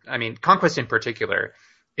in particular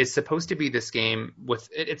is supposed to be this game with,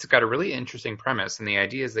 it's got a really interesting premise, and the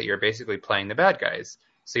idea is that you're basically playing the bad guys.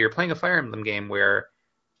 So you're playing a Fire Emblem game where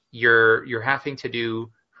you're having to do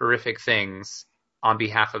horrific things on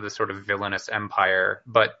behalf of the sort of villainous empire,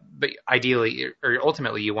 but ideally or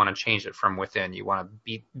ultimately you want to change it from within. You want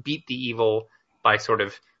to beat the evil by sort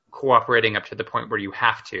of cooperating up to the point where you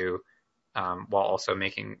have to, while also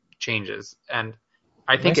making changes. And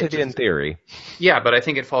I think nice idea in theory. Yeah, but I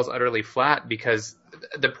think it falls utterly flat because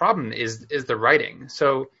the problem is the writing.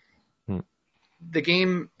 So the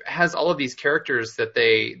game has all of these characters that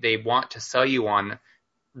they want to sell you on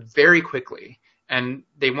very quickly, and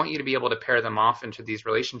they want you to be able to pair them off into these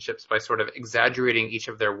relationships by sort of exaggerating each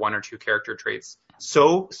of their one or two character traits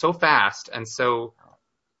so fast and so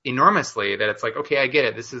enormously that it's like, okay, I get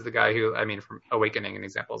it. This is the guy who, I mean, from Awakening, an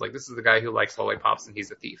example is like, this is the guy who likes lollipops and he's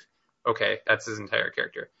a thief. Okay, that's his entire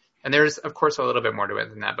character. And there's, of course, a little bit more to it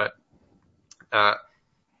than that, but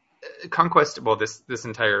Conquest, well, this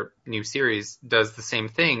entire new series does the same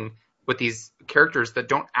thing with these characters that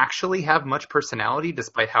don't actually have much personality,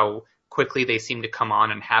 despite how quickly they seem to come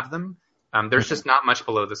on and have them. There's just not much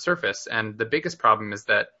below the surface. And the biggest problem is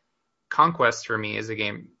that Conquest, for me, is a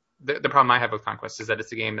game, the problem I have with Conquest is that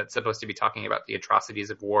it's a game that's supposed to be talking about the atrocities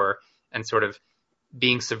of war and sort of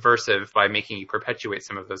being subversive by making you perpetuate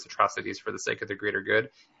some of those atrocities for the sake of the greater good.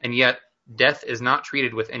 And yet, death is not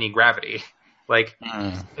treated with any gravity. Like,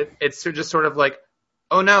 it's just sort of like,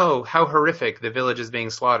 oh no, how horrific, the village is being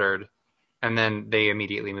slaughtered. And then they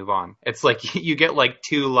immediately move on. It's like you get like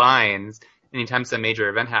 2 lines anytime some major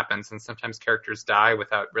event happens, and sometimes characters die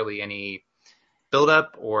without really any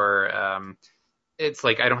build-up, or it's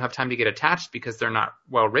like I don't have time to get attached because they're not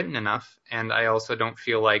well written enough, and I also don't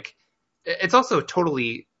feel like... It's also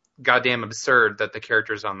totally goddamn absurd that the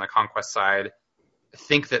characters on the Conquest side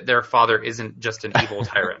think that their father isn't just an evil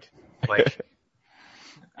tyrant. Like...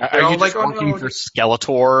 Are you just working for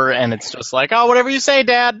Skeletor, and it's just like, oh, whatever you say,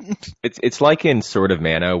 Dad? It's like in Sword of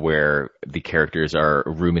Mana, where the characters are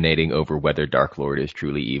ruminating over whether Dark Lord is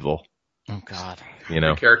truly evil. Oh God! You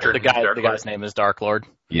know, the guy's name is Dark Lord.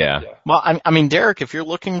 Yeah. Well, I mean, Derek, if you're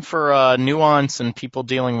looking for nuance and people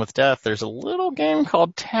dealing with death, there's a little game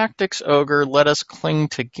called Tactics Ogre. Let us cling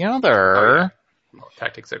together. Oh, yeah. Well,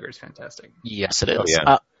 Tactics Ogre is fantastic. Yes, it is. Oh,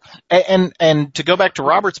 yeah. And to go back to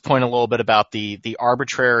Robert's point a little bit about the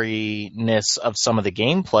arbitrariness of some of the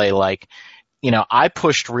gameplay, like, you know, I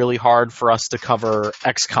pushed really hard for us to cover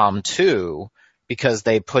XCOM 2 because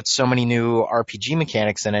they put so many new RPG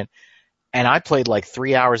mechanics in it, and I played like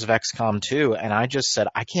 3 hours of XCOM 2, and I just said,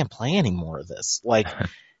 I can't play any more of this. Like,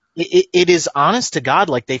 it is honest to God,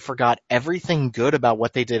 like they forgot everything good about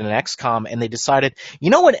what they did in XCOM, and they decided, you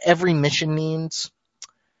know what every mission needs?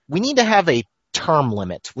 We need to have a term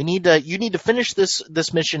limit. You need to finish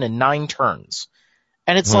this mission in 9 turns.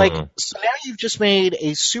 And it's like, so now you've just made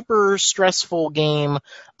a super stressful game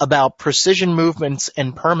about precision movements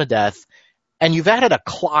and permadeath, and you've added a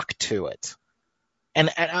clock to it. And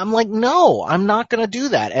I'm like, no, I'm not going to do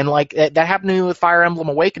that. And like, that happened to me with Fire Emblem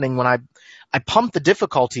Awakening when I pumped the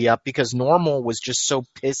difficulty up because normal was just so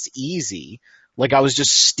piss easy. Like, I was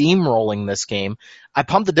just steamrolling this game. I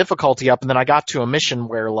pumped the difficulty up, and then I got to a mission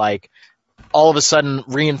where, like, all of a sudden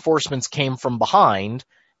reinforcements came from behind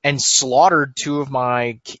and slaughtered two of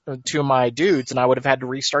my dudes, and I would have had to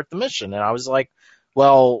restart the mission. And I was like,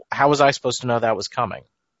 well, how was I supposed to know that was coming?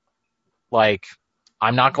 Like,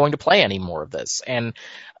 I'm not going to play any more of this. And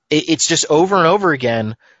it's just over and over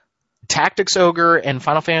again. Tactics Ogre and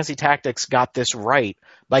Final Fantasy Tactics got this right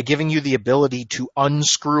by giving you the ability to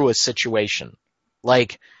unscrew a situation.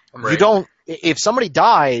 Like, right. You don't, if somebody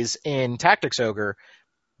dies in Tactics Ogre,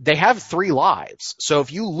 they have 3 lives. So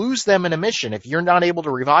if you lose them in a mission, if you're not able to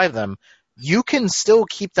revive them, you can still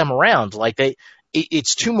keep them around. Like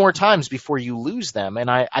it's 2 more times before you lose them. And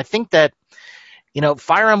I think that,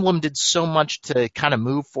 Fire Emblem did so much to kind of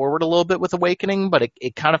move forward a little bit with Awakening, but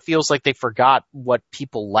it kind of feels like they forgot what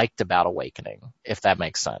people liked about Awakening, if that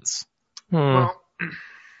makes sense. Well,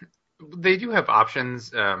 they do have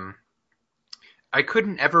options. I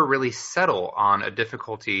couldn't ever really settle on a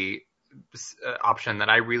difficulty option that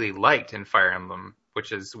I really liked in Fire Emblem,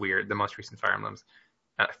 which is weird. The most recent Fire Emblems,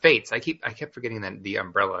 Fates. I kept forgetting the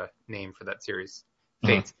umbrella name for that series,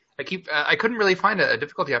 Fates. I couldn't really find a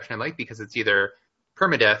difficulty option I like because it's either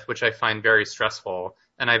permadeath, which I find very stressful,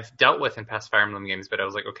 and I've dealt with in past Fire Emblem games, but I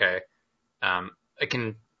was like, okay, I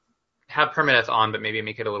can have permadeath on, but maybe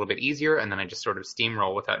make it a little bit easier, and then I just sort of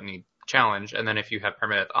steamroll without any challenge. And then if you have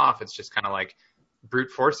permadeath off, it's just kind of like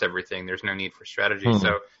brute force everything. There's no need for strategy.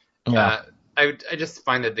 So I just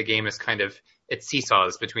find that the game is it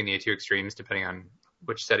seesaws between the 2 extremes depending on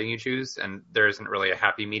which setting you choose, and there isn't really a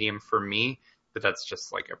happy medium for me, but that's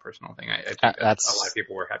just like a personal thing. I think that a lot of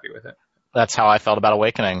people were happy with it. That's how I felt about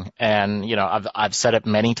Awakening. And, I've said it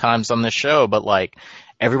many times on this show, but like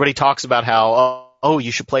everybody talks about how,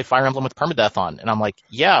 you should play Fire Emblem with permadeath on. And I'm like,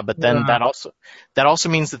 yeah, but then that also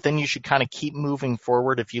means that then you should kind of keep moving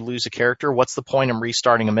forward if you lose a character. What's the point in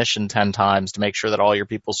restarting a mission 10 times to make sure that all your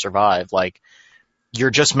people survive? Like,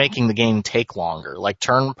 you're just making the game take longer. Like,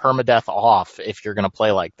 turn permadeath off if you're going to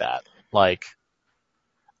play like that. Like,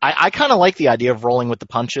 I kind of like the idea of rolling with the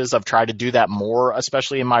punches. I've tried to do that more,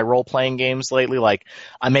 especially in my role-playing games lately. Like,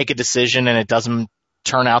 I make a decision and it doesn't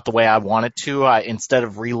turn out the way I want it to. Instead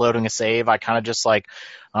of reloading a save, I kind of just like,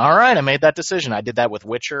 all right, I made that decision. I did that with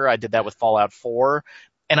Witcher. I did that with Fallout 4.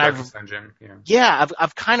 And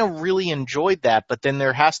I've kind of really enjoyed that, but then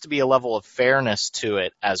there has to be a level of fairness to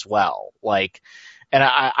it as well. Like, and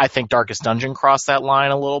I think Darkest Dungeon crossed that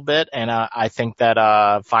line a little bit, and I think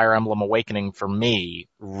that Fire Emblem Awakening, for me,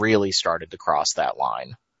 really started to cross that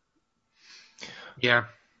line. Yeah.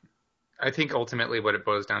 I think ultimately what it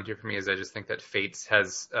boils down to for me is I just think that Fates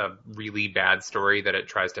has a really bad story that it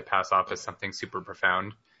tries to pass off as something super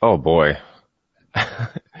profound. Oh, boy. And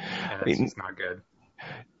it's just not good.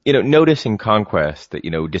 Notice in Conquest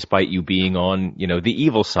that, despite you being on, the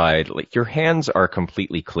evil side, like your hands are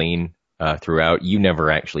completely clean. Throughout, you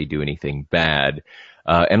never actually do anything bad,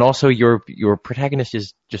 and also your protagonist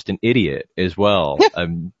is just an idiot as well.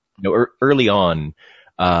 Early on,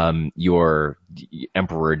 your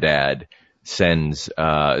emperor dad sends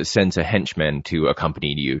a henchman to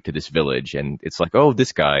accompany you to this village, and it's like, oh,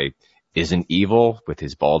 this guy isn't evil with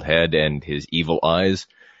his bald head and his evil eyes,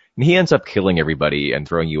 and he ends up killing everybody and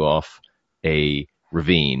throwing you off a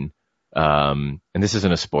ravine. And this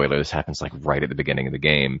isn't a spoiler. This happens like right at the beginning of the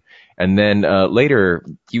game. And then, later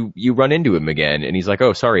you run into him again and he's like,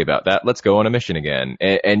 oh, sorry about that. Let's go on a mission again.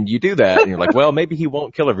 And you do that and you're like, well, maybe he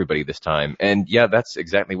won't kill everybody this time. And yeah, that's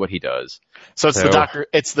exactly what he does. So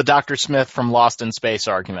it's the Dr. Smith from Lost in Space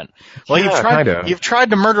argument. Well, you've tried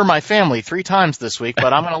to murder my family 3 times this week,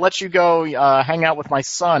 but I'm going to let you go, hang out with my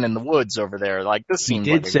son in the woods over there. Like, this seems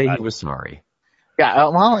He did say he was sorry. Yeah,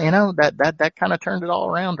 well, that kind of turned it all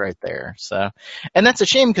around right there. So, and that's a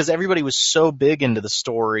shame because everybody was so big into the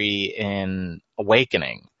story in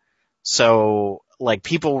Awakening. So, like,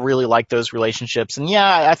 people really liked those relationships. And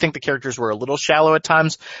yeah, I think the characters were a little shallow at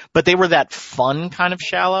times, but they were that fun kind of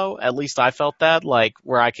shallow. At least I felt that, like,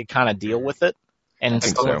 where I could kind of deal with it. And I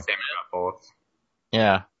felt the same about both.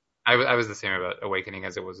 Yeah. I was the same about Awakening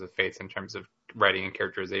as it was with Fates in terms of writing and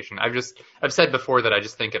characterization. I've said before that I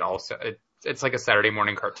just think it's like a Saturday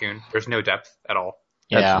morning cartoon. There's no depth at all.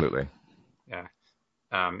 Yeah. Absolutely. Yeah.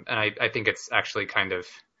 And I think it's actually kind of,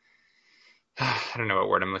 I don't know what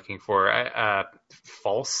word I'm looking for.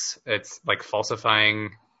 False. It's like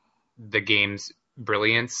falsifying the game's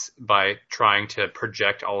brilliance by trying to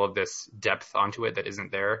project all of this depth onto it that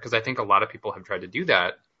isn't there. Because I think a lot of people have tried to do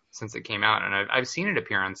that since it came out, and I've seen it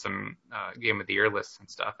appear on some Game of the Year lists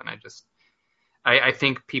and stuff, and I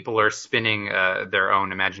think people are spinning their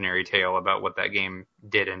own imaginary tale about what that game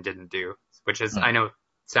did and didn't do, which is, I know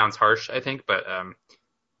sounds harsh, I think, but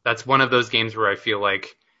that's one of those games where I feel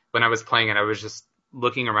like when I was playing it, I was just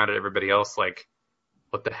looking around at everybody else like,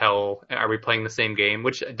 what the hell, are we playing the same game?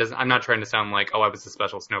 Which I'm not trying to sound like, oh, I was a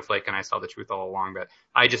special snowflake and I saw the truth all along, but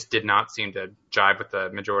I just did not seem to jive with the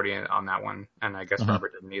majority on that one, and I guess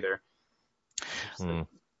Robert didn't either.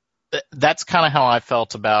 That's kind of how I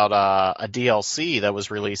felt about a DLC that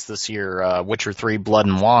was released this year, Witcher 3 Blood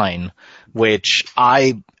and Wine, which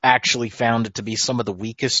I actually found it to be some of the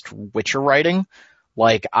weakest Witcher writing.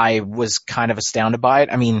 Like, I was kind of astounded by it.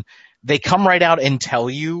 I mean, they come right out and tell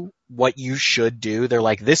you what you should do. They're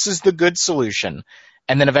like, this is the good solution.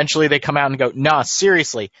 And then eventually they come out and go, nah,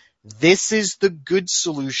 seriously, this is the good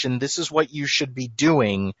solution. This is what you should be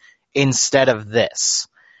doing instead of this.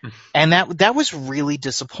 And that was really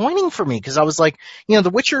disappointing for me because I was like, The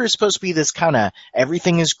Witcher is supposed to be this kind of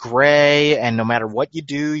everything is gray and no matter what you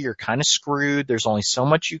do, you're kind of screwed. There's only so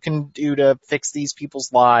much you can do to fix these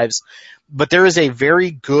people's lives. But there is a very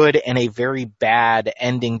good and a very bad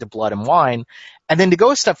ending to Blood and Wine. And then to go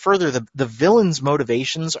a step further, the villain's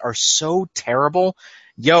motivations are so terrible.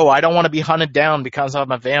 I don't want to be hunted down because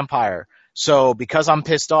I'm a vampire. So because I'm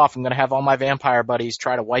pissed off, I'm going to have all my vampire buddies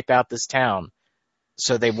try to wipe out this town.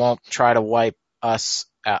 So they won't try to wipe us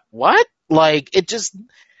out. What? It just...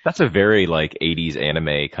 That's a very, 80s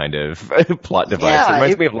anime kind of plot device. Yeah, it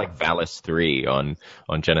reminds me of, Valis 3 on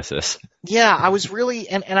Genesis. Yeah, I was really...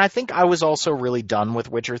 And I think I was also really done with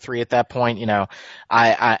Witcher 3 at that point.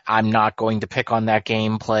 I'm not going to pick on that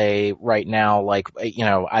gameplay right now.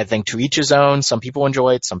 I think to each his own. Some people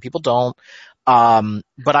enjoy it, some people don't.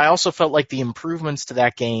 But I also felt like the improvements to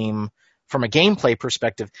that game, from a gameplay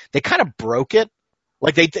perspective, they kind of broke it.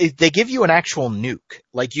 They give you an actual nuke.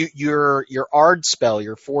 Your Ard spell,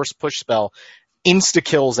 your force push spell, insta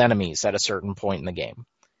kills enemies at a certain point in the game.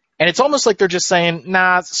 And it's almost like they're just saying,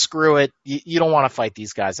 nah, screw it. You don't want to fight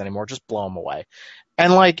these guys anymore. Just blow them away.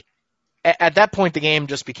 And at that point, the game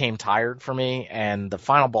just became tired for me. And the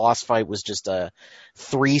final boss fight was just a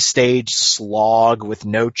 3-stage slog with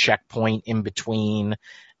no checkpoint in between.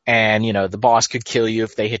 And, the boss could kill you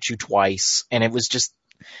if they hit you twice. And it was just,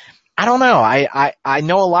 I don't know. I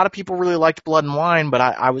know a lot of people really liked Blood and Wine, but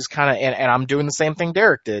I was kind of, and I'm doing the same thing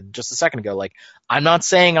Derek did just a second ago. I'm not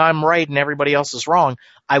saying I'm right and everybody else is wrong.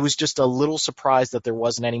 I was just a little surprised that there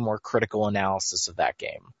wasn't any more critical analysis of that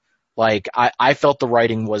game. I felt the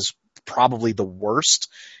writing was probably the worst,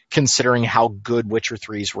 considering how good Witcher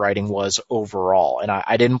 3's writing was overall. And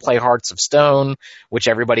I didn't play Hearts of Stone, which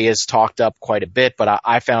everybody has talked up quite a bit, but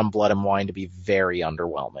I found Blood and Wine to be very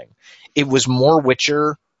underwhelming. It was more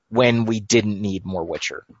Witcher when we didn't need more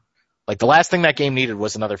Witcher. The last thing that game needed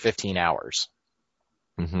was another 15 hours.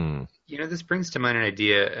 Mm-hmm. This brings to mind an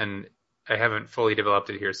idea, and I haven't fully developed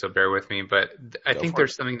it here, so bear with me, but I think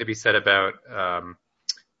there's something to be said about,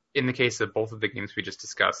 in the case of both of the games we just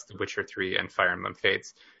discussed, The Witcher 3 and Fire Emblem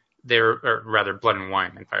Fates, or rather Blood and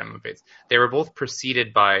Wine and Fire Emblem Fates, they were both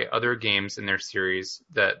preceded by other games in their series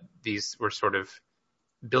that these were sort of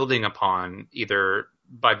building upon, either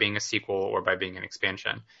by being a sequel or by being an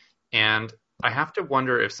expansion. And I have to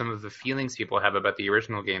wonder if some of the feelings people have about the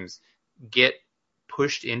original games get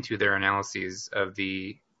pushed into their analyses of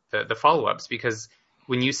the follow-ups, because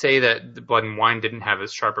when you say that the Blood and Wine didn't have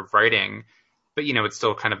as sharp of writing, but it's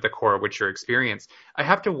still kind of the core Witcher experience, I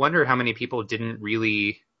have to wonder how many people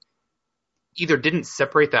either didn't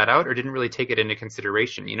separate that out or didn't really take it into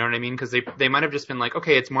consideration. You know what I mean? Because they might have just been like,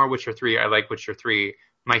 okay, it's more Witcher 3. I like Witcher 3.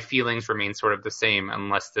 My feelings remain sort of the same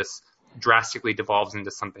unless this drastically devolves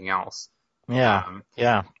into something else. Yeah.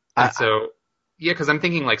 Because I'm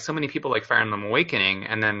thinking so many people like Fire Emblem Awakening,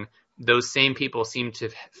 and then those same people seem to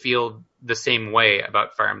feel the same way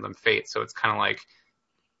about Fire Emblem Fates. So it's kind of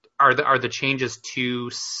are the changes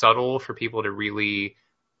too subtle for people to really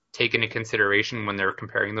take into consideration when they're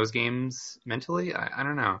comparing those games mentally? I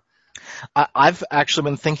don't know. I've actually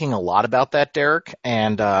been thinking a lot about that, Derek,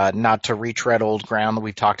 and not to retread old ground that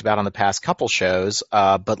we've talked about on the past couple shows,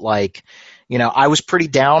 but I was pretty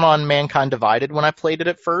down on Mankind Divided when I played it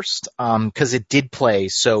at first, because it did play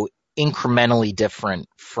so incrementally different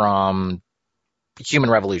from Human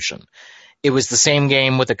Revolution. It was the same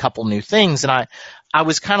game with a couple new things, and I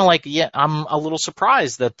was kind of I'm a little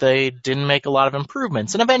surprised that they didn't make a lot of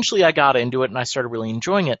improvements. And eventually I got into it and I started really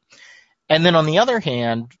enjoying it. And then on the other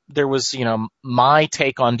hand, there was, my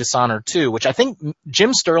take on Dishonored 2, which I think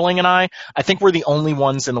Jim Sterling and I think we're the only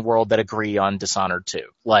ones in the world that agree on Dishonored 2.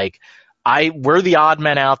 We're the odd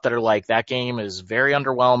men out that are that game is very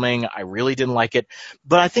underwhelming. I really didn't like it.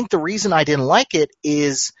 But I think the reason I didn't like it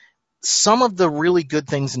is some of the really good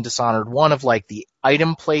things in Dishonored 1 of the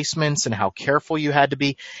item placements and how careful you had to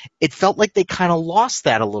be, it felt like they kind of lost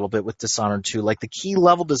that a little bit with Dishonored 2, the key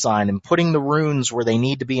level design and putting the runes where they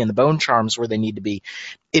need to be and the bone charms where they need to be.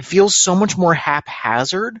 It feels so much more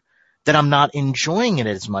haphazard that I'm not enjoying it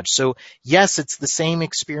as much. So yes, it's the same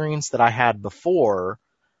experience that I had before,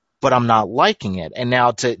 but I'm not liking it. And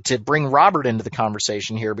now to bring Robert into the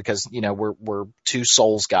conversation here, because, we're two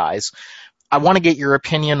Souls guys, I want to get your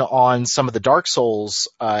opinion on some of the Dark Souls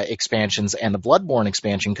expansions and the Bloodborne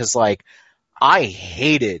expansion, because I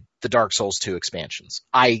hated the Dark Souls 2 expansions.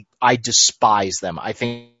 I despise them. I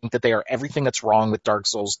think that they are everything that's wrong with Dark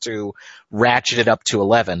Souls 2 ratcheted up to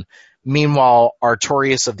 11. Meanwhile,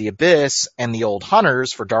 Artorias of the Abyss and the Old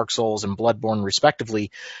Hunters for Dark Souls and Bloodborne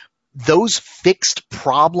respectively, those fixed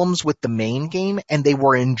problems with the main game and they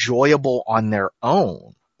were enjoyable on their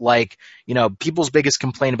own. Like, people's biggest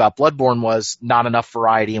complaint about Bloodborne was not enough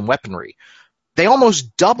variety in weaponry. They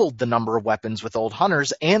almost doubled the number of weapons with Old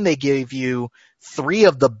Hunters, and they gave you 3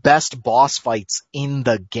 of the best boss fights in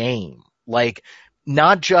the game. Like,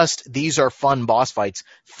 not just these are fun boss fights.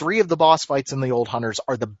 3 of the boss fights in the Old Hunters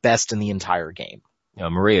are the best in the entire game.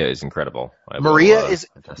 Maria is incredible. Maria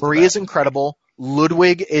is incredible.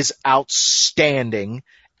 Ludwig is outstanding.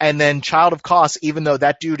 And then Child of Kos, even though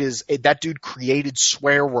that dude created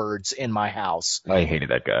swear words in my house. I hated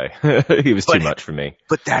that guy. He was too much for me.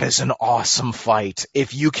 But that is an awesome fight.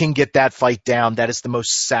 If you can get that fight down, that is the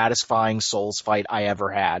most satisfying Souls fight I ever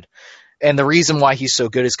had. And the reason why he's so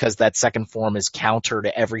good is because that second form is counter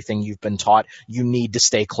to everything you've been taught. You need to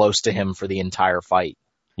stay close to him for the entire fight.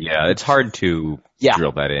 Yeah, it's hard to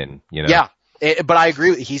drill that in, Yeah. But I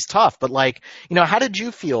agree, he's tough. But how did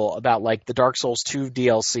you feel about the Dark Souls 2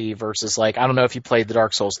 DLC versus I don't know if you played the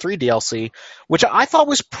Dark Souls 3 DLC, which I thought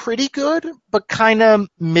was pretty good, but kind of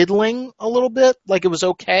middling a little bit. It was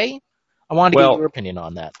okay. I wanted to get your opinion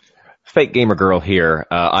on that. Fake gamer girl here.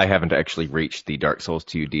 I haven't actually reached the Dark Souls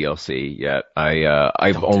 2 DLC yet.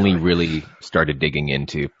 I've only really started digging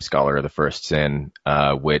into Scholar of the First Sin,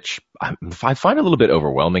 which I find a little bit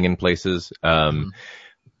overwhelming in places.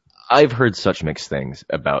 I've heard such mixed things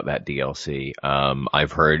about that DLC.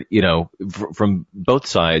 I've heard, from both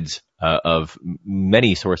sides of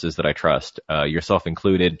many sources that I trust, yourself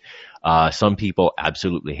included. Some people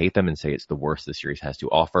absolutely hate them and say it's the worst the series has to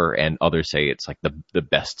offer, and others say it's the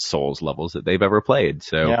best Souls levels that they've ever played.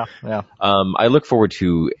 So, I look forward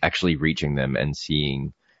to actually reaching them and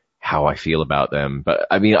seeing how I feel about them. But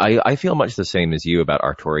I mean, I feel much the same as you about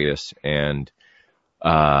Artorias and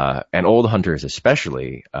Old Hunters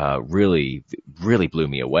especially, really, really blew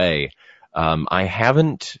me away. I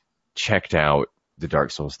haven't checked out the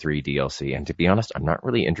Dark Souls 3 DLC, and to be honest, I'm not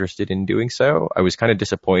really interested in doing so. I was kind of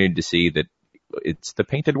disappointed to see that it's the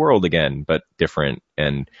Painted World again, but different.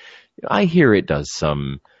 And I hear it does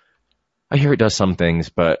some things,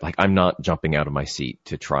 but I'm not jumping out of my seat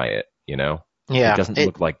to try it, Yeah. It doesn't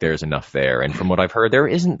look like there's enough there. And from what I've heard, there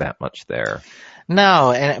isn't that much there.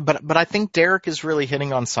 No, but I think Derek is really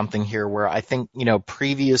hitting on something here where I think,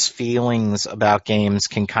 previous feelings about games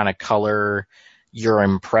can kind of color your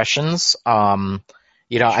impressions. Sure.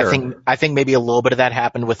 I think maybe a little bit of that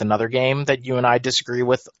happened with another game that you and I disagree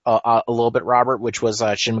with a little bit, Robert, which was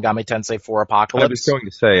Shin Megami Tensei 4 Apocalypse. I was going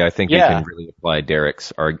to say, I think you can really apply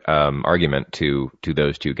Derek's argument to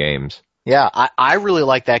those two games. Yeah, I really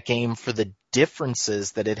like that game for the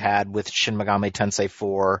differences that it had with Shin Megami Tensei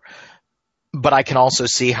 4, but I can also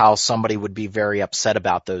see how somebody would be very upset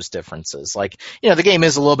about those differences. The game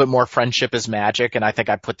is a little bit more friendship is magic, and I think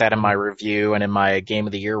I put that in my review and in my Game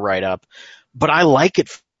of the Year write-up, but I like it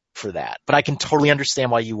for that. But I can totally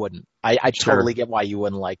understand why you wouldn't. I totally get why you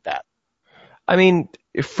wouldn't like that. I mean,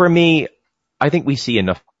 for me, I think we see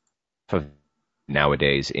enough of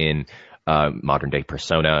nowadays in modern day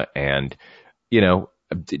Persona and,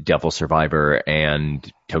 Devil Survivor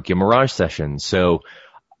and Tokyo Mirage Sessions. So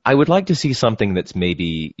I would like to see something that's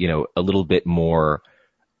maybe, a little bit more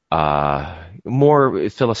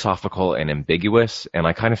philosophical and ambiguous. And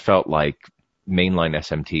I kind of felt like mainline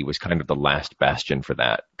SMT was kind of the last bastion for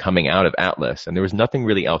that coming out of Atlas. And there was nothing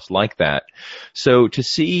really else like that. So to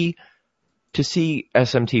see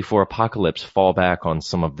SMT 4 Apocalypse fall back on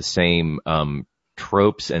some of the same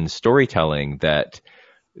tropes and storytelling that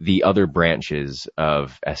the other branches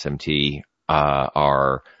of SMT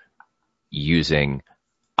are using,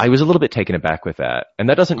 I was a little bit taken aback with that. And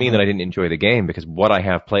that doesn't mean that I didn't enjoy the game, because what I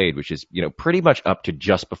have played, which is, pretty much up to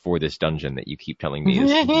just before this dungeon that you keep telling me is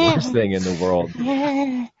the worst thing in the world.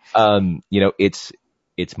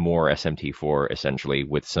 It's more SMT4 essentially,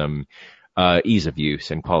 with some ease of use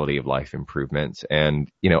and quality of life improvements. And,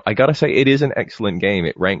 I gotta say, it is an excellent game.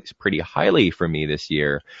 It ranks pretty highly for me this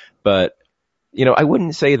year, but I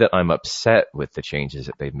wouldn't say that I'm upset with the changes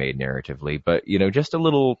that they've made narratively, but, just a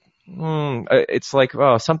little, it's like,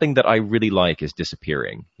 something that I really like is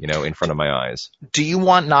disappearing, in front of my eyes. Do you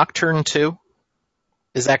want Nocturne 2?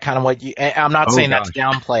 Is that kind of what you, I'm not saying that to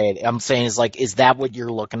downplay it. I'm saying is that what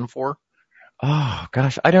you're looking for? Oh,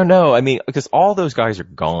 gosh, I don't know. I mean, because all those guys are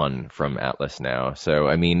gone from Atlas now. So,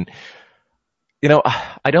 I mean,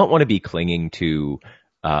 I don't want to be clinging to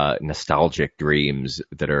nostalgic dreams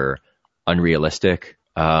that are unrealistic.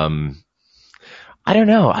 I don't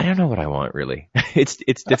know. I don't know what I want really. It's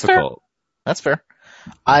That's fair. difficult. That's fair.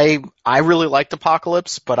 I really liked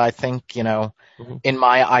Apocalypse, but I think, Mhm. in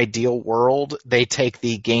my ideal world, they take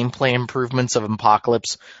the gameplay improvements of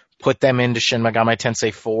Apocalypse, put them into Shin Megami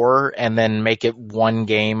Tensei 4, and then make it one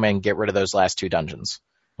game and get rid of those last two dungeons.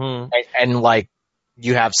 Hmm. And like,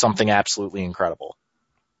 you have something absolutely incredible.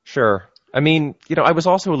 Sure. I mean, I was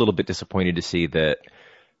also a little bit disappointed to see that,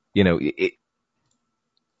 it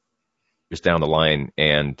just down the line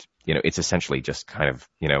and, it's essentially just kind of,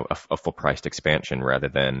 a full-priced expansion rather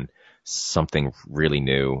than something really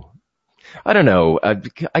new. I don't know. I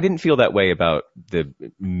didn't feel that way about the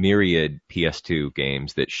myriad PS2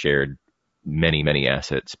 games that shared many, many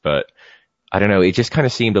assets, but I don't know. It just kind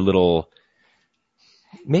of seemed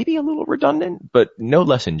maybe a little redundant, but no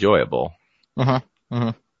less enjoyable. Mm-hmm.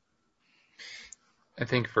 Mm-hmm. I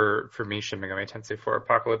think for me, Shin Megami Tensei 4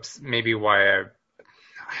 Apocalypse, maybe why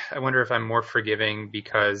I wonder if I'm more forgiving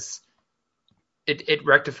because it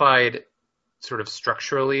rectified sort of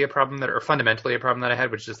structurally a problem or fundamentally a problem that I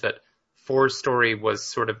had, which is that 4's story was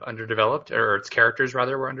sort of underdeveloped, or its characters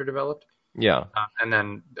rather were underdeveloped. Yeah. And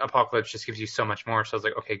then Apocalypse just gives you so much more. So I was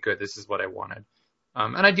like, okay, good, this is what I wanted.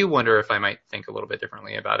 And I do wonder if I might think a little bit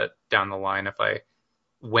differently about it down the line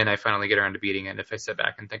when I finally get around to beating it, if I sit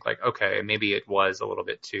back and think like, okay, maybe it was a little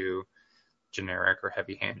bit too generic or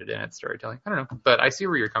heavy-handed in its storytelling. I don't know, but I see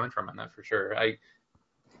where you're coming from on that for sure.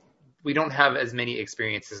 We don't have as many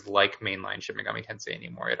experiences like mainline Shin Megami Tensei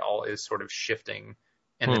anymore. It all is sort of shifting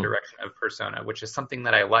in the direction of Persona, which is something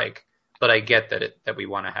that I like, but I get that we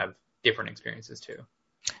want to have different experiences too.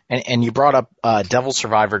 And you brought up Devil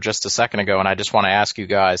Survivor just a second ago, and I just want to ask you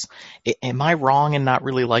guys, am I wrong in not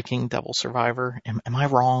really liking Devil Survivor? Am I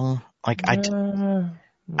wrong? Like, I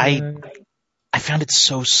I found it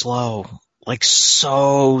so slow, like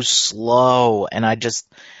so slow,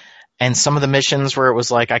 and some of the missions where it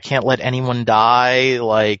was like I can't let anyone die,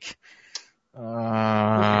 like,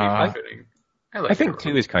 I like think it.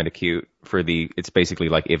 2 is kind of cute it's basically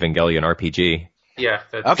like Evangelion RPG. Yeah.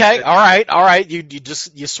 okay, all right,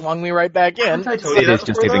 you swung me right back in. It is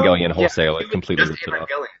just Evangelion wholesale. It completely rips it off.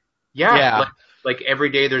 Yeah. Like every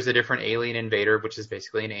day there's a different alien invader, which is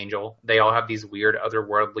basically an angel. They all have these weird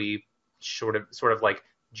otherworldly sort of like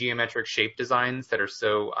geometric shape designs that are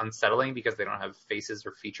so unsettling because they don't have faces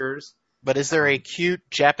or features. But is there a cute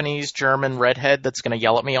Japanese German redhead that's going to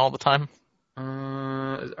yell at me all the time?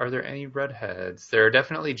 Are there any redheads? There are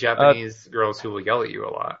definitely Japanese girls who will yell at you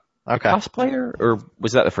a lot. Okay. Cosplayer, or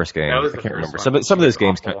was that the first game? That was the I can't first remember. one. Some of those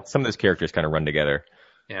games, some of those characters kind of run together.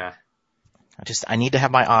 Yeah. I need to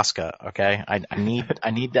have my Asuka, okay? I need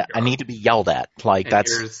to be yelled at. Like, and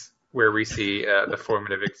that's here's where we see the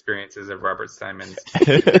formative experiences of Robert Simons.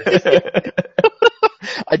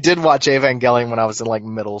 I did watch Evangelion when I was in like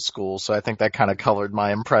middle school, so I think that kind of colored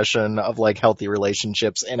my impression of like healthy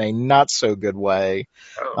relationships in a not so good way.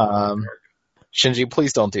 Shinji,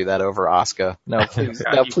 please don't do that over Asuka. No, please.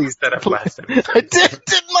 God, No, please. Last I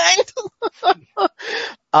didn't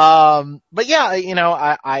mind. But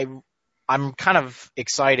yeah, I'm kind of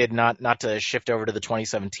excited not to shift over to the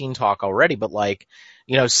 2017 talk already, but like,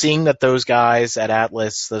 seeing that those guys at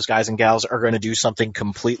Atlus, those guys and gals are going to do something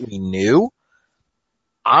completely new,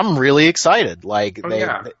 I'm really excited. Like,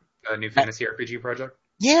 a new fantasy RPG project.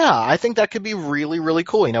 Yeah, I think that could be really, really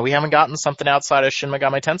cool. We haven't gotten something outside of Shin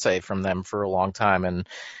Megami Tensei from them for a long time. And,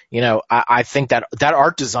 I think that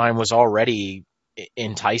art design was already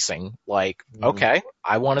enticing. Like, okay,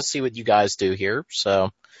 I want to see what you guys do here.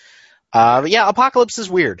 So, but yeah, Apocalypse is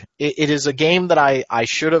weird. It is a game that I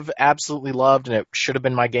should have absolutely loved, and it should have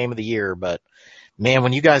been my game of the year. But man,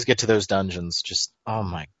 when you guys get to those dungeons, just, oh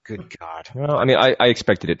my good God. Well, I mean, I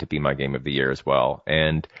expected it to be my game of the year as well.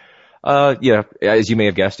 And, yeah, as you may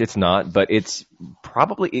have guessed, it's not, but it's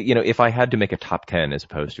probably, if I had to make a top 10 as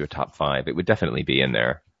opposed to a top 5, it would definitely be in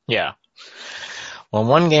there. Yeah. Well,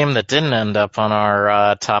 one game that didn't end up on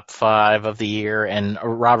our top 5 of the year, and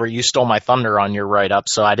Robert, you stole my thunder on your write-up,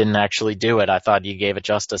 so I didn't actually do it. I thought you gave it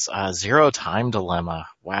justice. Zero Time Dilemma.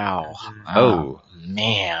 Wow. Oh.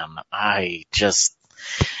 Man, I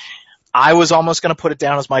was almost going to put it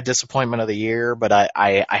down as my disappointment of the year, but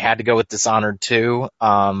I had to go with Dishonored 2.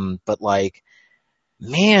 But like,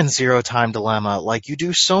 man, Zero Time Dilemma, like, you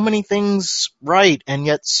do so many things right, and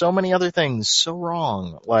yet so many other things so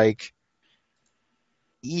wrong. Like,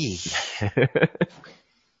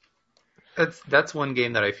 That's one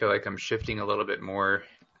game that I feel like I'm shifting a little bit more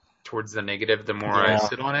towards the negative the more I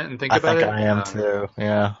sit on it and think about it. I am too,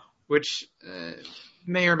 yeah. Which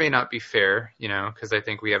may or may not be fair, because I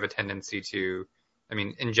think we have a tendency to, I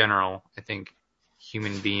mean, in general, I think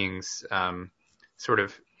human beings sort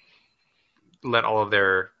of let all of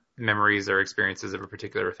their memories or experiences of a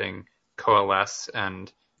particular thing coalesce,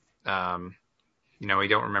 and we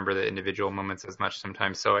don't remember the individual moments as much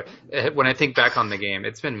sometimes. So when I think back on the game,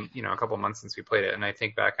 it's been a couple months since we played it, and I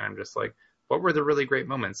think back and I'm just like, what were the really great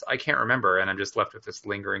moments? I can't remember, and I'm just left with this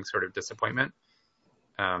lingering sort of disappointment.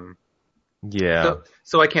 Yeah.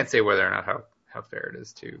 So I can't say whether or not how fair it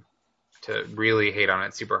is to really hate on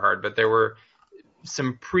it super hard, but there were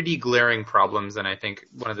some pretty glaring problems, and I think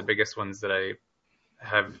one of the biggest ones that I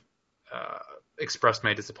have expressed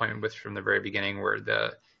my disappointment with from the very beginning were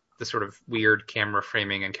the sort of weird camera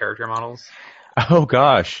framing and character models. Oh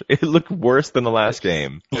gosh, it looked worse than the last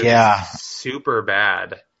game. Yeah. Super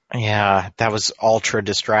bad. Yeah, that was ultra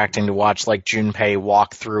distracting to watch, like Junpei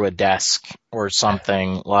walk through a desk or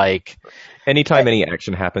something. Like, anytime any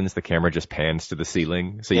action happens, the camera just pans to the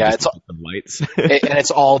ceiling, so you just see some lights. And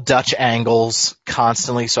it's all Dutch angles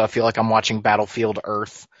constantly, so I feel like I'm watching Battlefield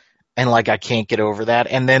Earth, and like I can't get over that.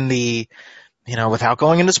 And then without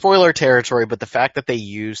going into spoiler territory, but the fact that they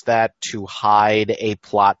used that to hide a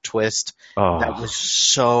plot twist that was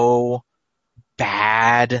so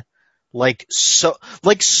bad.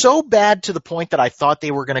 So bad to the point that I thought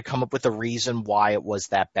they were going to come up with a reason why it was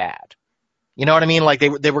that bad. You know what I mean? Like they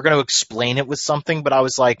were going to explain it with something, but I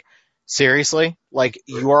was like, seriously? Like,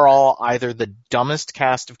 you are all either the dumbest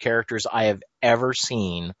cast of characters I have ever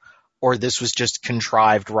seen, or this was just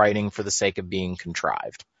contrived writing for the sake of being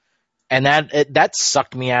contrived. And that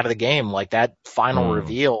sucked me out of the game. Like, that final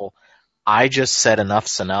reveal, I just said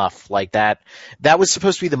enough's enough. Like, that was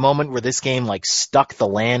supposed to be the moment where this game like stuck the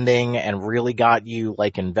landing and really got you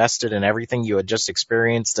like invested in everything you had just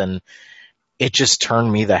experienced, and it just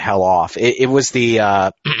turned me the hell off. It was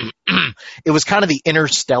it was kind of the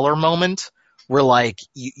Interstellar moment where like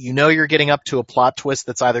you're getting up to a plot twist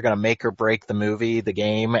that's either going to make or break the movie, the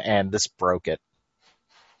game, and this broke it.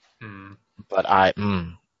 But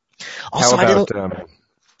also, how about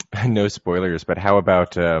no spoilers, but how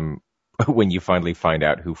about when you finally find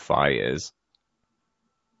out who Fi is?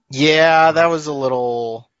 Yeah, that was a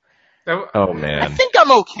little... Oh, man. I think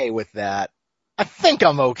I'm okay with that. I think I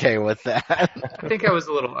was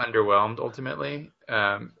a little underwhelmed, ultimately. They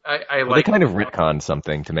kind of retconned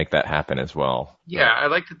something to make that happen as well. Yeah, I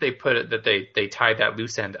like that they put it, that they tied that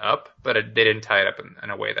loose end up, but they didn't tie it up in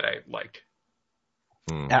a way that I liked.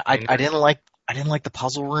 I didn't like the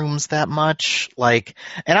puzzle rooms that much. Like,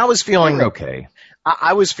 and I was feeling okay.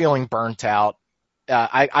 I was feeling burnt out.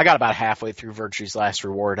 I got about halfway through Virtue's Last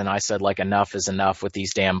Reward, and I said, like, enough is enough with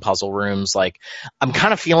these damn puzzle rooms. Like, I'm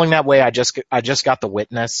kind of feeling that way. I just got The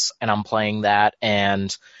Witness, and I'm playing that.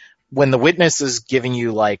 And when The Witness is giving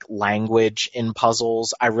you like language in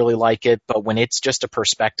puzzles, I really like it. But when it's just a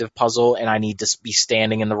perspective puzzle, and I need to be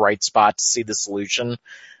standing in the right spot to see the solution,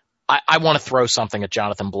 I want to throw something at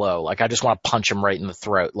Jonathan Blow. Like, I just want to punch him right in the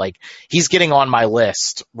throat. Like, he's getting on my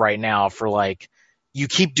list right now for like, you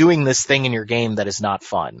keep doing this thing in your game that is not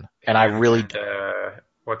fun. And I really...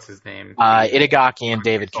 what's his name? Itagaki and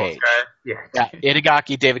David Cage. Yeah,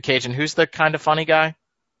 Itagaki, David Cage. And who's the kind of funny guy?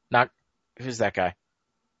 Who's that guy?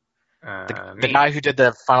 The guy who did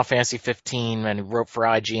the Final Fantasy 15 and wrote for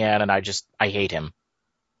IGN, and I hate him.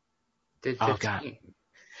 Oh, God.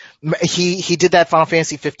 He did that Final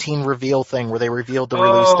Fantasy 15 reveal thing where they revealed the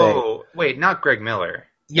release date. Oh, wait, not Greg Miller.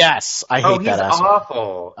 Yes, I hate that asshole.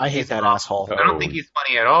 Awful. I hate that asshole. I don't think he's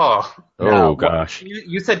funny at all. Oh, gosh.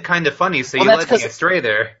 You said kind of funny, so you let me astray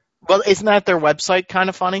there. Well, isn't that their website, Kind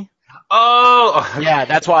of Funny? Oh! Yeah,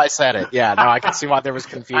 that's why I said it. Yeah, no, I can see why there was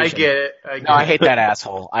confusion. I get it. I hate that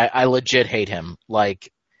asshole. I legit hate him. Like,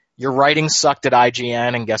 your writing sucked at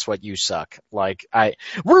IGN, and guess what? You suck. Like,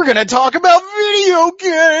 we're gonna talk about video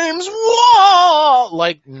games! Whoa!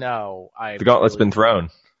 Like, no. The gauntlet's been thrown.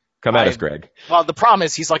 Come at us, Greg. Well, the problem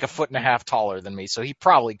is he's like 1.5 feet taller than me, so he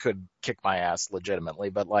probably could kick my ass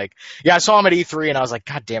legitimately. But like, yeah, I saw him at E3 and I was like,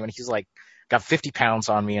 God damn it, he's like got 50 pounds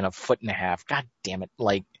on me and 1.5 feet. God damn it.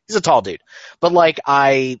 Like, he's a tall dude. But like,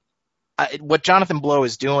 what Jonathan Blow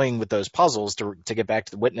is doing with those puzzles, to get back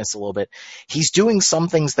to The Witness a little bit, he's doing some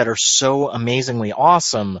things that are so amazingly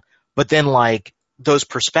awesome, but then like, those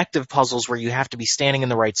perspective puzzles where you have to be standing in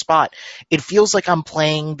the right spot, it feels like I'm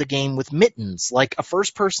playing the game with mittens. Like, a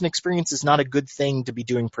first-person experience is not a good thing to be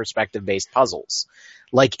doing perspective-based puzzles.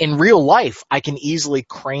 Like, in real life, I can easily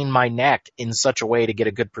crane my neck in such a way to get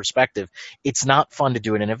a good perspective. It's not fun to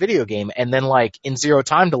do it in a video game. And then, like, in Zero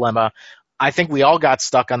Time Dilemma, I think we all got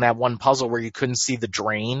stuck on that one puzzle where you couldn't see the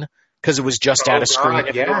drain because it was just out of screen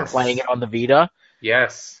if you were playing it on the Vita.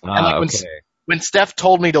 Yes. And like, okay. When Steph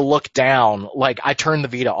told me to look down, like, I turned the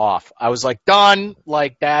Vita off. I was like, done,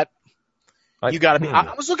 like that. You gotta be.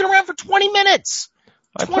 I was looking around for 20 minutes.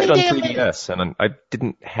 I played on 20 damn 3DS, and I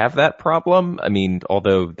didn't have that problem. I mean,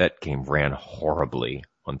 although that game ran horribly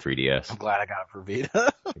on 3DS. I'm glad I got it for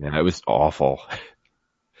Vita. Yeah, it was awful.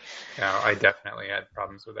 Yeah, I definitely had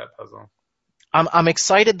problems with that puzzle. I'm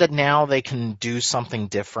excited that now they can do something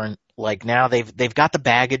different. Like now they've got the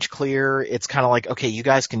baggage clear. It's kind of like, okay, you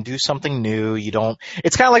guys can do something new.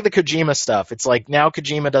 It's kind of like the Kojima stuff. It's like now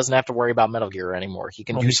Kojima doesn't have to worry about Metal Gear anymore. He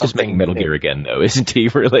can do He's just something making Metal new. Gear again, though, isn't he?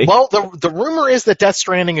 Really? Well, the rumor is that Death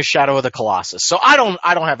Stranding is Shadow of the Colossus. So I don't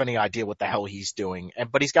have any idea what the hell he's doing.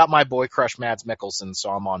 But he's got my boy crush Mads Mikkelsen, so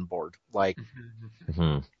I'm on board. Like,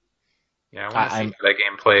 hmm Yeah, I want to see how that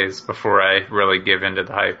game plays before I really give into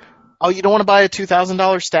the hype. oh, you don't want to buy a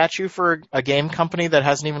 $2,000 statue for a game company that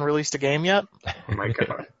hasn't even released a game yet? Oh my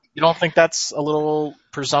god. You don't think that's a little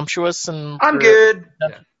presumptuous? I'm good.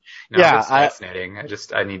 Yeah. No, Yeah, it's fascinating.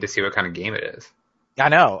 I need to see what kind of game it is. I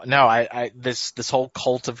know. No, this whole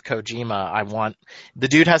cult of Kojima, the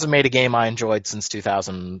dude hasn't made a game I enjoyed since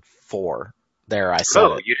 2004. There, I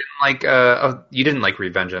said it. You didn't like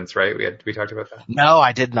Revengeance, right? We talked about that. No,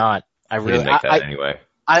 I did not. I We really, didn't make that anyway.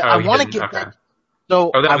 I you want to didn't? give Okay. that.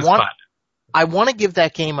 So Oh, that was fun. I want to give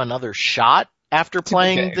that game another shot after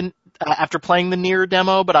playing the Nier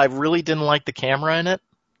demo, but I really didn't like the camera in it.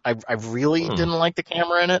 I really didn't like the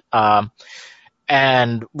camera in it.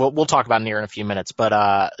 And we'll talk about Nier in a few minutes,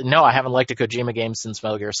 but no, I haven't liked a Kojima game since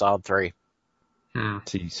Metal Gear Solid 3.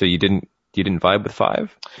 So you didn't vibe with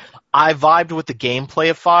 5? I vibed with the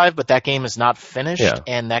gameplay of 5, but that game is not finished, Yeah.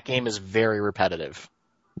 and that game is very repetitive.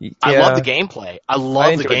 Yeah. I love the gameplay. I love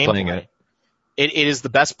the enjoyed playing gameplay. it. It is the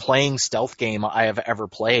best playing stealth game I have ever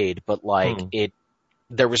played, but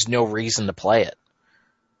there was no reason to play it.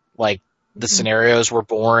 Like, the scenarios were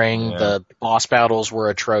boring, the boss battles were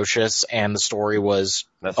atrocious, and the story was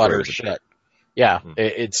utter shit. Yeah,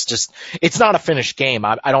 it's not a finished game.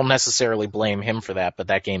 I don't necessarily blame him for that, but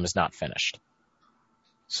that game is not finished.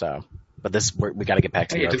 So, but we got to get back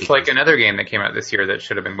to It's like another game that came out this year that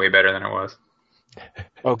should have been way better than it was.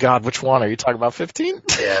 Oh God, which one are you talking about? 15?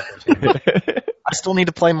 Yeah. I still need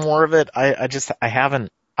to play more of it. I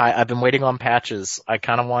haven't. I've been waiting on patches. I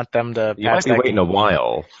kind of want them to. You might be waiting a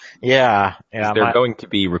while. Yeah. They're going to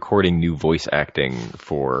be recording new voice acting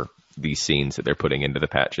for these scenes that they're putting into the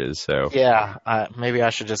patches. So yeah, maybe I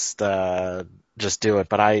should just do it.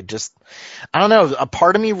 But I don't know. A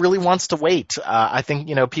part of me really wants to wait. I think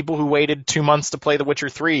people who waited 2 months to play The Witcher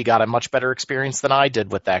 3 got a much better experience than I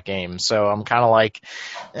did with that game. So I'm kind of like,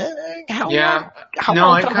 how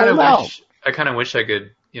long I kind of wish I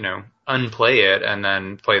could, unplay it and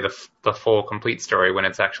then play the full complete story when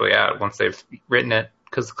it's actually out once they've written it,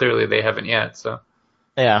 because clearly they haven't yet. So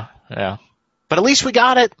yeah. But at least we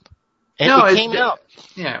got it. It came out.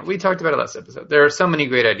 Yeah, we talked about it last episode. There are so many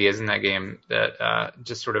great ideas in that game that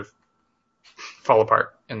just sort of fall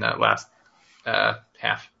apart in that last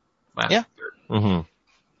half. Last third.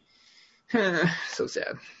 So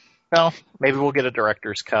sad. Well, maybe we'll get a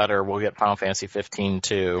director's cut, or we'll get Final Fantasy 15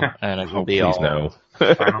 too, and it will be all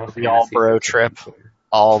bro trip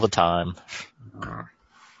all the time.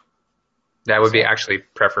 That would be actually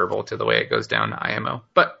preferable to the way it goes down IMO.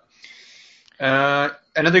 But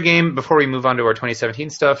another game before we move on to our 2017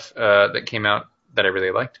 stuff that came out that I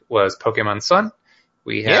really liked was Pokemon Sun.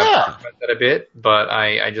 We have talked about that a bit, but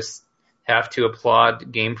I just have to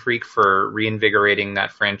applaud Game Freak for reinvigorating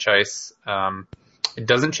that franchise. It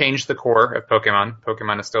doesn't change the core of Pokemon.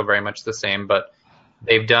 Pokemon is still very much the same, but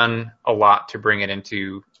they've done a lot to bring it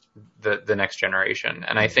into the next generation.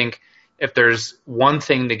 And I think if there's one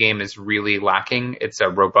thing the game is really lacking, it's a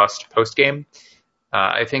robust post-game.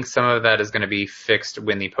 I think some of that is going to be fixed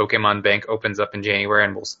when the Pokemon Bank opens up in January,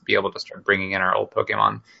 and we'll be able to start bringing in our old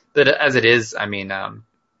Pokemon. But as it is, I mean,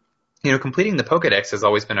 completing the Pokedex has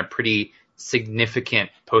always been a pretty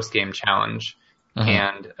significant post-game challenge.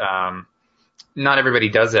 And not everybody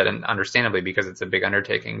does it, and understandably, because it's a big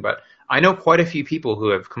undertaking. But I know quite a few people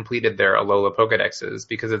who have completed their Alola Pokedexes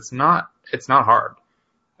because it's not hard.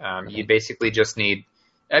 You basically just need,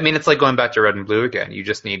 it's like going back to Red and Blue again. You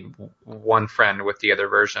just need one friend with the other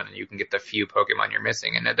version, and you can get the few Pokemon you're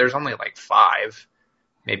missing. And there's only like 5,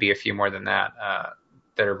 maybe a few more than that,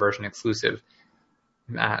 that are version exclusive.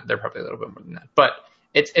 They're probably a little bit more than that. But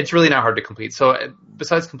it's really not hard to complete. So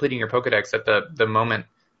besides completing your Pokedex at the moment,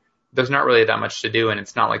 there's not really that much to do, and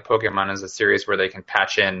it's not like Pokemon is a series where they can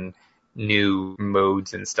patch in new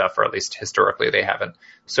modes and stuff, or at least historically they haven't.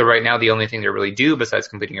 So right now, the only thing they really do besides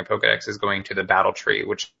completing your Pokedex is going to the battle tree,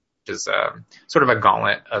 which is sort of a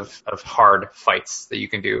gauntlet of hard fights that you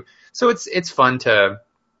can do. So it's fun to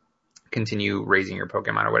continue raising your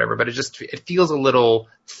Pokemon or whatever, but it feels a little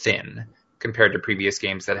thin compared to previous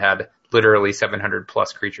games that had literally 700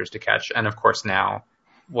 plus creatures to catch. And of course now,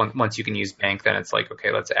 once you can use Bank, then it's like,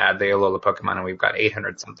 okay, let's add the Alola Pokemon, and we've got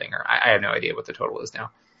 800 something, or I have no idea what the total is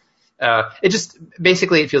now. It just,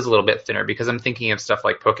 basically it feels a little bit thinner, because I'm thinking of stuff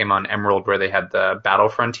like Pokemon Emerald, where they had the Battle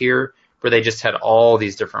Frontier, where they just had all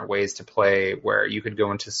these different ways to play, where you could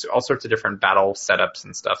go into all sorts of different battle setups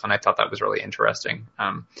and stuff, and I thought that was really interesting.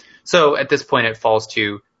 So at this point, it falls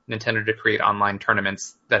to Nintendo to create online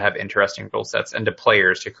tournaments that have interesting rule sets, and to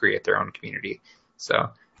players to create their own community.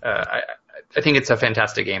 So I think it's a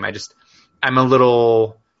fantastic game. I'm a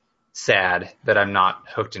little sad that I'm not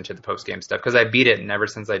hooked into the post-game stuff, because I beat it, and ever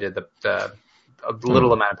since I did the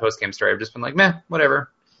little amount of post-game story, I've just been like, meh,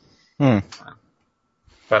 whatever.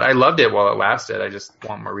 But I loved it while it lasted. I just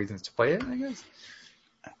want more reasons to play it, I guess.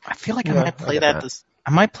 I feel like I might play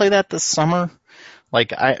that this summer.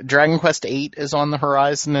 Like, Dragon Quest VIII is on the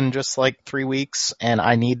horizon in just like 3 weeks, and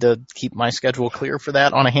I need to keep my schedule clear for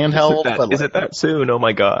that on a handheld. Is it that soon? Oh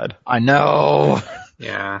my god. I know.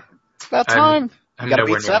 Yeah. It's about time. I'm you gotta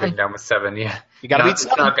nowhere beat near 7. being done with 7, yeah. You gotta beat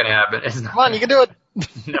 7. It's not gonna happen. Come on, you can do it.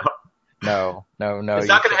 No. No. It's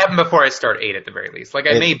not gonna happen before I start 8 at the very least. Like,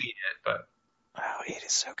 I may beat it, but... Oh, 8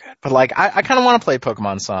 is so good. But like, I kind of want to play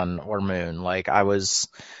Pokemon Sun or Moon. Like, I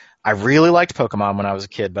really liked Pokemon when I was a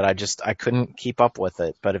kid, but I couldn't keep up with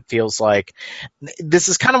it. But it feels like, this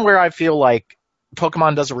is kind of where I feel like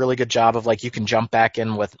Pokemon does a really good job of, like, you can jump back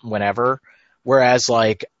in with whenever. Whereas,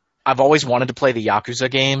 like, I've always wanted to play the Yakuza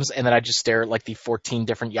games, and then I just stare at, like, the 14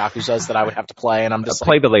 different Yakuzas that I would have to play, and I'm just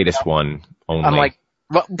play the latest one only. I'm like,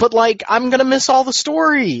 but like, I'm gonna miss all the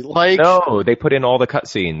story. Like, no, they put in all the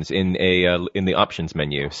cutscenes in the options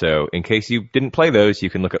menu. So in case you didn't play those, you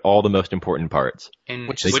can look at all the most important parts.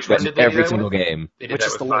 Which one did they every do single with? game. They did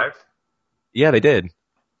that with 5? Yeah, they did.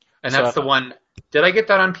 And that's the one. Did I get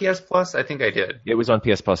that on PS Plus? I think I did. It was on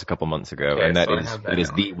PS Plus a couple months ago, Okay, and it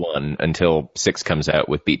is the one until 6 comes out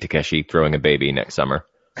with Beat Takeshi throwing a baby next summer.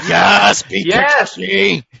 Yes, Beat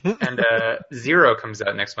Takeshi. And 0 comes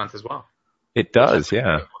out next month as well. It does,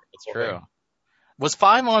 yeah. It's true. Was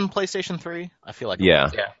 5 on PlayStation 3? I feel like it yeah.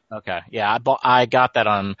 was. Yeah. Okay. Yeah, I got that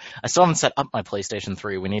on. I still haven't set up my PlayStation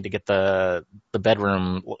 3. We need to get the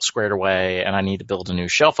bedroom squared away, and I need to build a new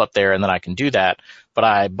shelf up there, and then I can do that. But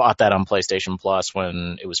I bought that on PlayStation Plus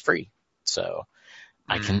when it was free, so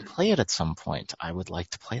I can play it at some point. I would like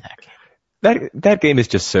to play that game. That game is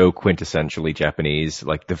just so quintessentially Japanese.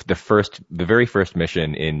 Like the very first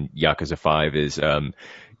mission in Yakuza 5 is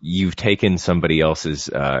you've taken somebody else's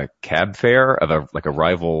cab fare of a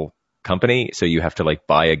rival company, so you have to like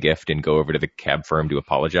buy a gift and go over to the cab firm to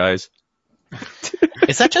apologize.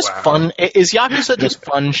 Is that just fun? Is Yakuza just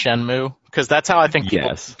fun Shenmue? Because that's how I think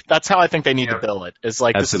that's how I think they need to bill it. It's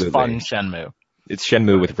like, Absolutely. This is fun Shenmue. It's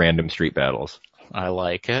Shenmue with random street battles. I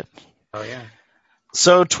like it. Oh yeah.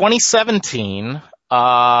 So 2017,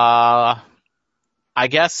 I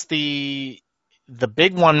guess the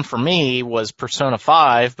big one for me was Persona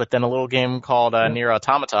 5, but then a little game called Nier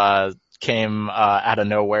Automata came out of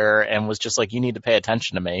nowhere and was just like, you need to pay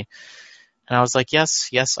attention to me. And I was like,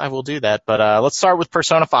 yes, I will do that. But let's start with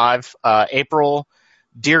Persona 5. April,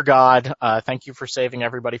 dear God, thank you for saving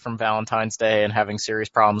everybody from Valentine's Day and having serious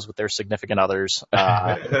problems with their significant others.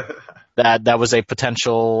 That was a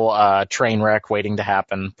potential train wreck waiting to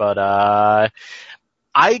happen. But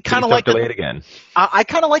I kind of like delay it again. I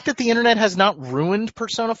kind of like that the internet has not ruined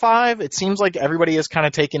Persona 5. It seems like everybody has kind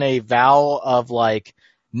of taken a vow of like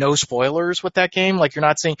no spoilers with that game. Like, you're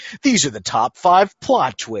not saying these are the top 5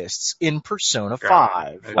 plot twists in Persona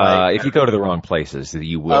 5. If you go to the wrong places,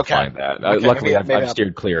 you will find that. Luckily, I've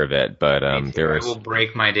steered clear of it, but I will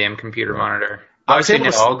break my damn computer monitor.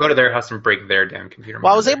 I'll go to their house and break their damn computer monitor.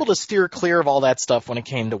 Well, I was able to steer clear of all that stuff when it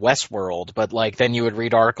came to Westworld, but like then you would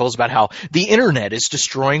read articles about how the internet is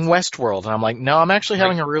destroying Westworld, and I'm like, no, I'm actually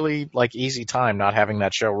having a really like easy time not having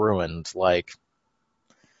that show ruined. Like,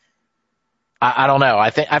 I don't know.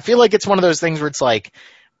 I feel like it's one of those things where it's like,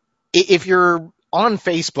 if you're on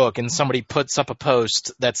Facebook and somebody puts up a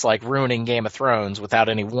post that's like ruining Game of Thrones without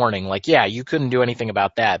any warning, like, yeah, you couldn't do anything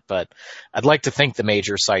about that, but I'd like to think the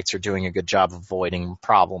major sites are doing a good job of avoiding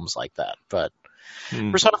problems like that. But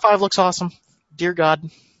Persona 5 looks awesome. Dear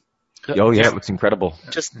God. Oh yeah, it looks incredible.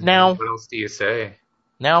 Just now. What else do you say?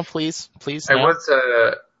 Now, please.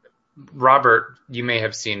 Robert, you may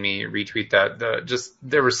have seen me retweet that.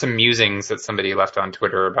 There were some musings that somebody left on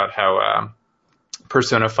Twitter about how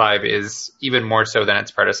Persona 5 is, even more so than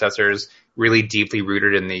its predecessors, really deeply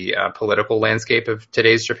rooted in the political landscape of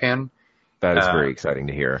today's Japan. That is very exciting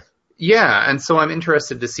to hear. Yeah, and so I'm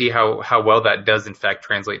interested to see how well that does in fact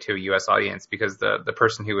translate to a U.S. audience, because the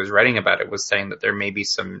person who was writing about it was saying that there may be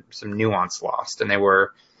some nuance lost, and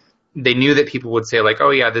they knew that people would say like, oh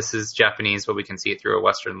yeah, this is Japanese, but we can see it through a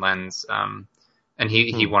Western lens, and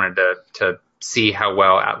he wanted to see how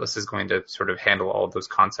well Atlas is going to sort of handle all of those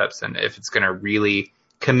concepts, and if it's going to really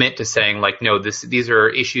commit to saying like, no, these are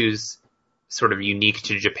issues sort of unique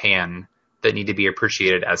to Japan that need to be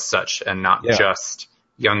appreciated as such, and not just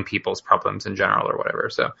young people's problems in general or whatever.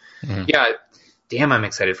 So, yeah, damn, I'm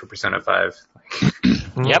excited for Persona 5.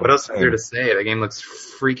 Yep. What else is there to say? The game looks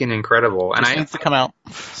freaking incredible. And Just needs to come out.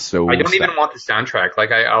 So I don't even want the soundtrack.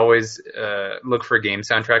 Like, I always look for game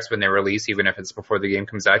soundtracks when they release, even if it's before the game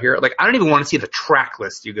comes out here. Like, I don't even want to see the track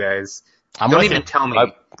list, you guys. Don't even tell me.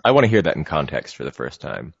 I want to hear that in context for the first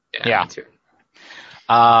time. Yeah. Me too.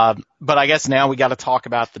 But I guess now we got to talk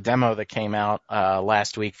about the demo that came out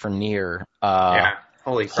last week for Nier. Yeah.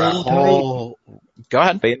 Holy crap. Go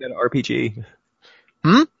ahead. Bayonetta RPG.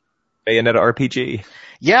 Hmm? Bayonetta RPG.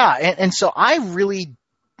 Yeah, and so I really,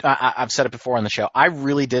 I've said it before on the show, I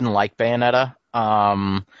really didn't like Bayonetta.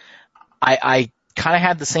 I kind of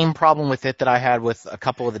had the same problem with it that I had with a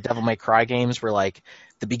couple of the Devil May Cry games, where like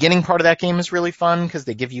the beginning part of that game is really fun because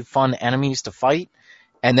they give you fun enemies to fight,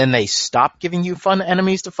 and then they stop giving you fun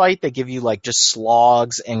enemies to fight. They give you like just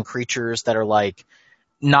slogs and creatures that are like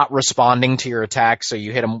not responding to your attack, so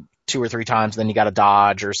you hit them 2 or 3 times, then you got to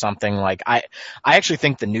dodge or something. Like I actually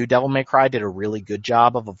think the new Devil May Cry did a really good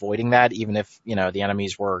job of avoiding that, even if the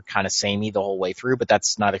enemies were kind of samey the whole way through. But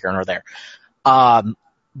that's neither here nor there.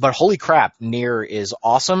 But holy crap, Nier is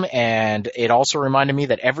awesome, and it also reminded me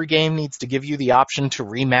that every game needs to give you the option to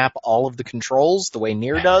remap all of the controls the way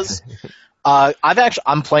Nier does.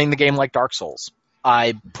 I'm playing the game like Dark Souls.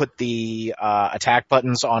 I put the attack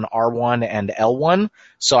buttons on R1 and L1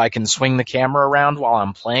 so I can swing the camera around while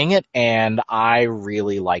I'm playing it, and I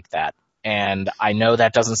really like that. And I know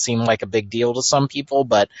that doesn't seem like a big deal to some people,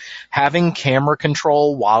 but having camera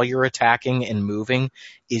control while you're attacking and moving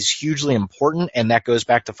is hugely important, and that goes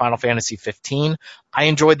back to Final Fantasy 15. I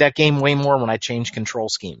enjoyed that game way more when I changed control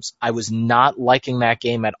schemes. I was not liking that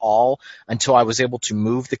game at all until I was able to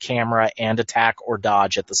move the camera and attack or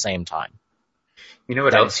dodge at the same time. You know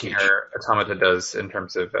what else here Automata does in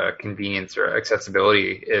terms of convenience or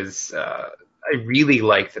accessibility is I really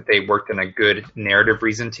like that they worked in a good narrative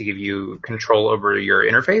reason to give you control over your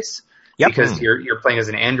interface. Yep. Because you're playing as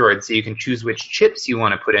an android, so you can choose which chips you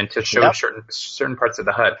want to put in to show certain parts of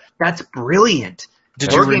the HUD. That's brilliant.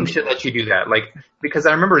 More games should let you do that. Like, because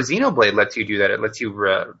I remember Xenoblade lets you do that. It lets you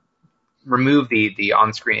remove the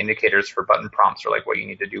on-screen indicators for button prompts, or like what you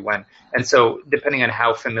need to do when. And so depending on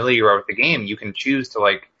how familiar you are with the game, you can choose to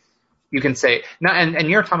like, you can say, and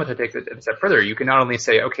Nier Automata takes it a step further. You can not only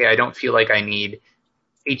say, okay, I don't feel like I need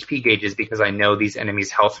HP gauges because I know these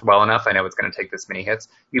enemies' health well enough. I know it's going to take this many hits.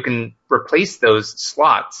 You can replace those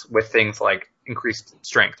slots with things like increased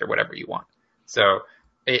strength or whatever you want. So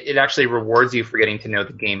it actually rewards you for getting to know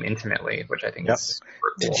the game intimately, which I think is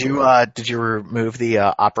super cool. Did you remove the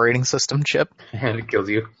operating system chip? And it kills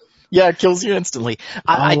you. Yeah, it kills you instantly.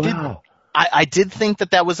 I did think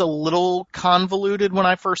that was a little convoluted when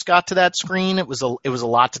I first got to that screen. It was a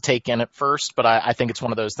lot to take in at first, but I think it's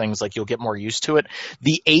one of those things like you'll get more used to it.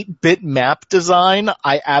 The 8-bit map design,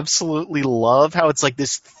 I absolutely love how it's like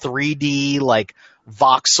this 3D like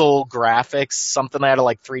voxel graphics, something out of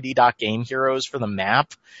like 3D Game Heroes for the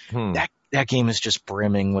map. That game is just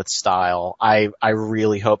brimming with style. I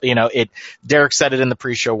really hope, Derek said it in the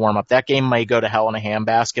pre-show warm-up, that game may go to hell in a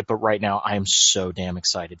handbasket, but right now I am so damn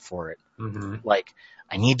excited for it. Mm-hmm. Like,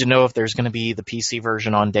 I need to know if there's going to be the PC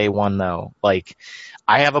version on day one, though. Like,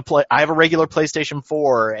 I have a regular PlayStation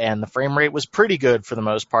 4, and the frame rate was pretty good for the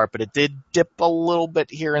most part, but it did dip a little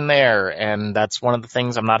bit here and there, and that's one of the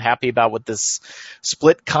things I'm not happy about with this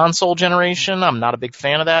split console generation. I'm not a big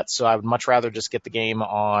fan of that, so I would much rather just get the game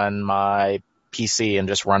on my PC and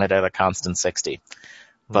just run it at a constant 60.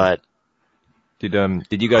 But did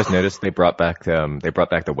you guys notice they brought back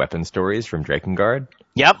the weapon stories from Drakengard?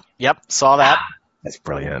 Yep, saw that. That's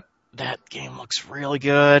brilliant. That game looks really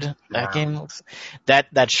good. That game looks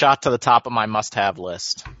that shot to the top of my must-have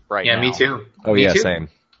list right now. Yeah, me too. Oh, me yeah, too. same.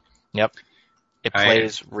 Yep. It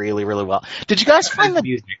plays really, really well. Did you guys find the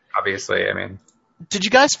music? Obviously, I mean. Did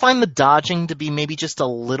you guys find the dodging to be maybe just a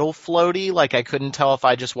little floaty? Like, I couldn't tell if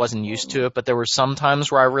I just wasn't used to it, but there were some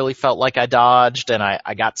times where I really felt like I dodged and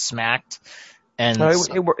I got smacked. And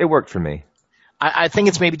it worked for me. I think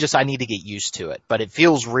it's maybe just I need to get used to it, but it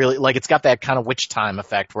feels really like it's got that kind of Witch Time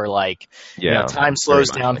effect where like time slows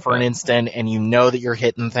down for an instant and you know that you're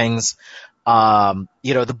hitting things.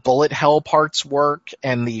 The bullet hell parts work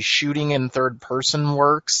and the shooting in third person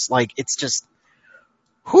works. Like, it's just,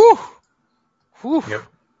 whew. Yep.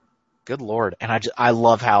 Good Lord. And I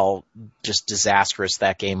love how just disastrous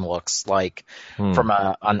that game looks. Like, from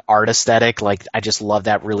an art aesthetic, like, I just love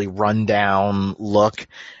that really rundown look.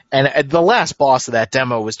 And the last boss of that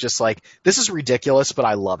demo was just like, this is ridiculous, but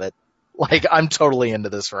I love it. Like, I'm totally into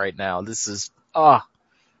this right now. This is,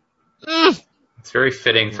 It's very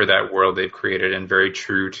fitting for that world they've created and very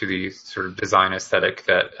true to the sort of design aesthetic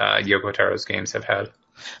that Yoko Taro's games have had.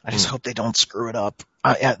 I just hope they don't screw it up.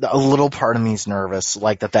 A little part of me's nervous,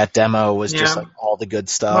 like that demo was just like all the good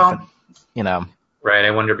stuff. Well, Right,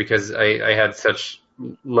 I wonder because I had such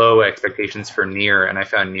low expectations for Nier, and I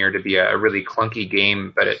found Nier to be a really clunky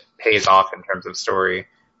game, but it pays off in terms of story.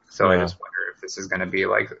 So I just wonder if this is going to be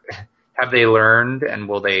like, have they learned, and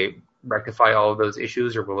will they rectify all of those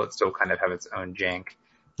issues, or will it still kind of have its own jank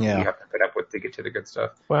you have to put up with to get to the good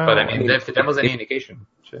stuff? Well, but I mean, if the demo's any indication.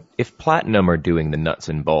 Shit. If Platinum are doing the nuts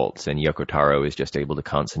and bolts and Yoko Taro is just able to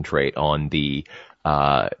concentrate on the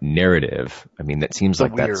narrative, I mean, that seems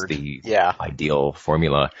like that's the ideal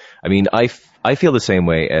formula. I mean, I feel the same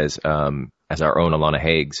way as our own Alana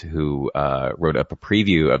Higgs, who wrote up a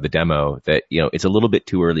preview of the demo, that, it's a little bit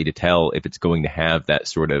too early to tell if it's going to have that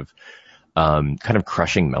sort of kind of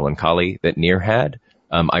crushing melancholy that Nier had.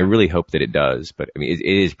 I really hope that it does, but I mean, it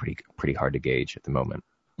is pretty hard to gauge at the moment.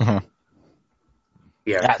 Mm-hmm.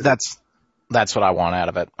 Yeah, that's what I want out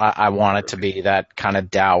of it. I want it to be that kind of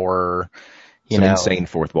dour, insane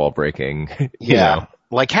fourth wall breaking.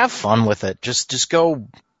 Like, have fun with it. Just go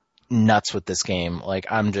nuts with this game. Like,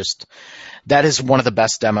 that is one of the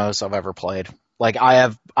best demos I've ever played. Like,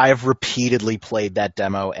 I have repeatedly played that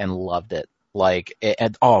demo and loved it. Like,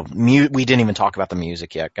 we didn't even talk about the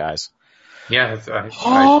music yet, guys. Yeah,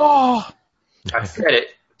 I said it.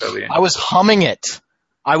 I was humming it.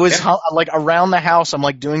 I was like around the house. I'm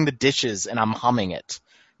like doing the dishes and I'm humming it.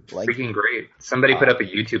 Like, freaking great. Somebody put up a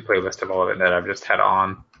YouTube playlist of all of it that I've just had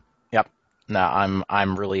on. Yep. No,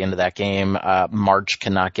 I'm really into that game. March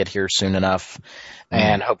cannot get here soon enough,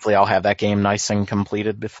 and hopefully I'll have that game nice and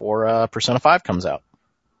completed before Persona 5 comes out.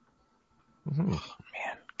 Mm-hmm.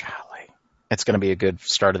 Man, golly, it's going to be a good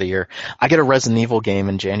start of the year. I get a Resident Evil game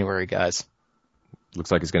in January, guys. Looks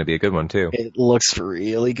like it's going to be a good one, too. It looks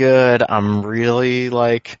really good. I'm really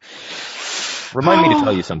like... Remind me to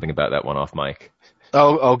tell you something about that one off mic.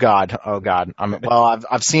 Oh God.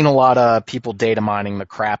 I've seen a lot of people data mining the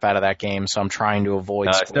crap out of that game, so I'm trying to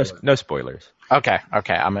avoid spoilers. No spoilers. Okay.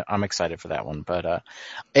 I'm excited for that one. But,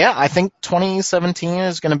 I think 2017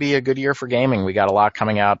 is going to be a good year for gaming. We got a lot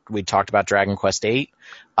coming out. We talked about Dragon Quest 8.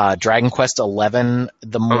 Dragon Quest 11,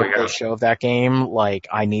 the more they show of that game, like,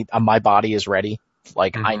 my body is ready.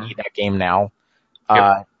 Like, I need that game now.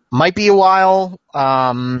 Might be a while,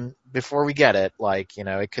 before we get it. Like,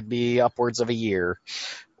 it could be upwards of a year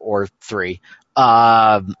or 3.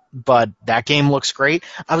 But that game looks great.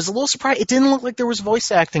 I was a little surprised. It didn't look like there was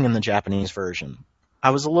voice acting in the Japanese version.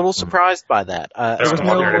 I was a little surprised by that.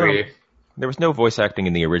 There was no voice acting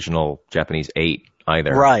in the original Japanese 8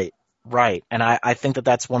 either. Right. And I think that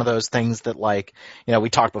that's one of those things that, like, we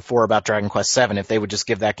talked before about Dragon Quest 7. If they would just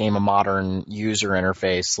give that game a modern user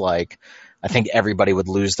interface, like, I think everybody would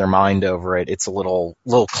lose their mind over it. It's a little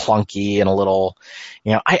clunky and a little,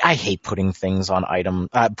 I hate putting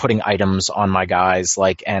putting items on my guys,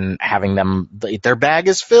 like, and having them, their bag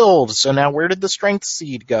is filled. So now where did the strength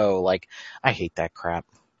seed go? Like, I hate that crap.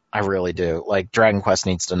 I really do. Like, Dragon Quest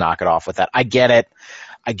needs to knock it off with that. I get it.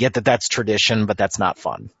 I get that that's tradition, but that's not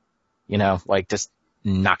fun. Like, just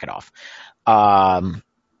knock it off.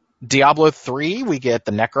 Diablo 3, we get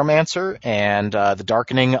the Necromancer and the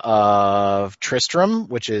Darkening of Tristram,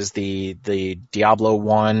 which is the Diablo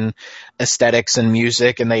 1 aesthetics and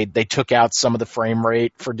music, and they took out some of the frame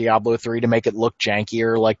rate for Diablo 3 to make it look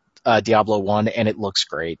jankier like Diablo 1, and it looks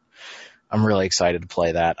great. I'm really excited to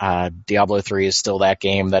play that. Diablo 3 is still that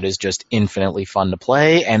game that is just infinitely fun to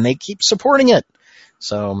play, and they keep supporting it.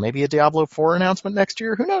 So maybe a Diablo 4 announcement next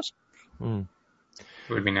year, who knows? It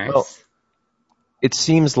would be nice. Well, it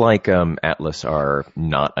seems like Atlas are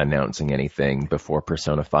not announcing anything before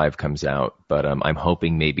Persona 5 comes out, but I'm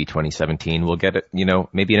hoping maybe 2017 we'll get it,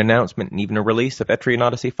 maybe an announcement and even a release of Etrian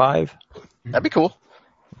Odyssey 5. That'd be cool.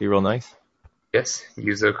 Be real nice. Yes,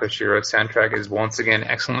 Yuzo Koshiro's soundtrack is once again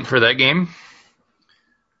excellent for that game.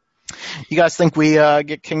 You guys think we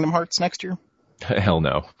get Kingdom Hearts next year? Hell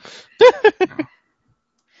no.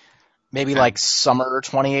 Maybe like summer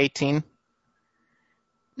 2018?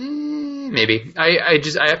 Maybe. I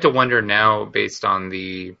have to wonder now, based on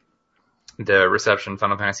the the reception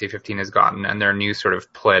Final Fantasy 15 has gotten and their new sort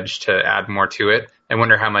of pledge to add more to it. I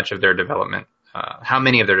wonder how much of their development, how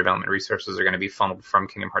many of their development resources are going to be funneled from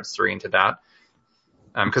Kingdom Hearts 3 into that.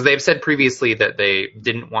 Because they've said previously that they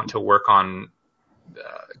didn't want to work on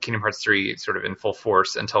Kingdom Hearts 3 sort of in full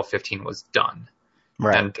force until 15 was done.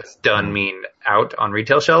 Right. And does done mean out on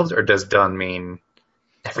retail shelves, or does done mean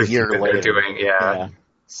everything year that later. they're doing? Yeah.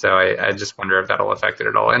 So I just wonder if that'll affect it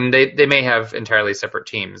at all. And they may have entirely separate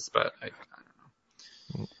teams, but I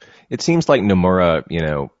don't know. It seems like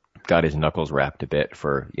Nomura, got his knuckles wrapped a bit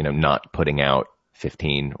for, not putting out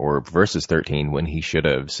 15 or versus 13 when he should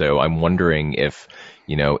have. So I'm wondering if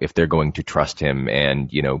they're going to trust him and,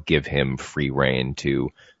 give him free rein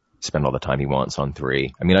to spend all the time he wants on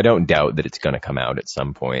 3. I mean, I don't doubt that it's going to come out at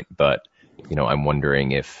some point, but, I'm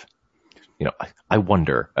wondering if, I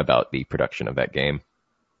wonder about the production of that game.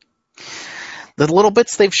 The little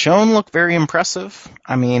bits they've shown look very impressive.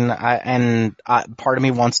 I mean, part of me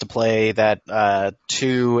wants to play that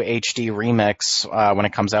 2 HD remix when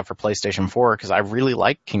it comes out for PlayStation 4 because I really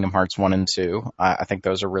like Kingdom Hearts 1 and 2. I think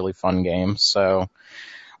those are really fun games. So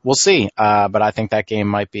we'll see. But I think that game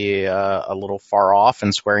might be a little far off,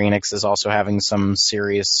 and Square Enix is also having some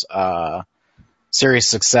serious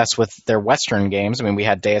success with their Western games. I mean, we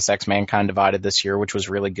had Deus Ex Mankind Divided this year, which was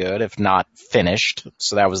really good, if not finished.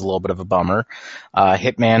 So that was a little bit of a bummer.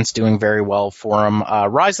 Hitman's doing very well for them.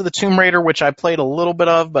 Rise of the Tomb Raider, which I played a little bit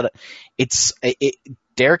of, but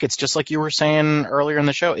Derek, it's just like you were saying earlier in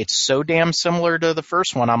the show. It's so damn similar to the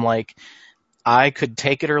first one. I'm like, I could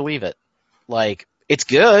take it or leave it. Like, it's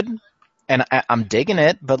good, and I'm digging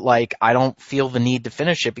it, but like, I don't feel the need to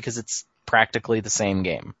finish it because it's practically the same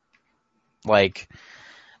game. Like,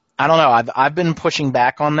 I don't know. I've been pushing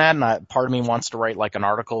back on that, and part of me wants to write like an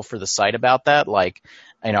article for the site about that. Like,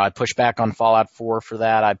 I push back on Fallout 4 for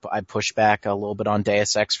that. I push back a little bit on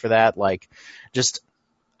Deus Ex for that. Like, just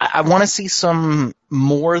I want to see some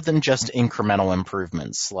more than just incremental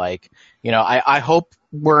improvements. Like, I hope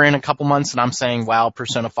we're in a couple months and I'm saying, wow,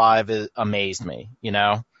 Persona 5 amazed me.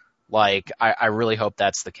 Like, I really hope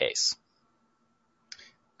that's the case.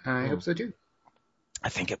 I hope so too. I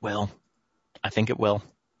think it will.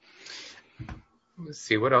 Let's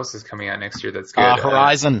see what else is coming out next year that's good.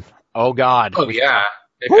 Horizon. Oh God. Oh yeah.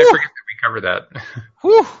 I forget that we covered that.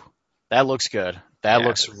 Whew. That looks good. That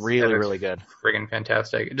looks really, really good. Friggin'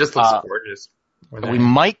 fantastic. It just looks gorgeous. We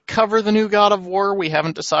might cover the new God of War. We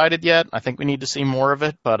haven't decided yet. I think we need to see more of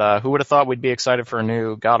it, but who would have thought we'd be excited for a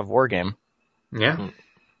new God of War game? Yeah.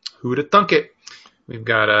 Who would have thunk it? We've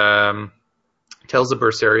got Tales of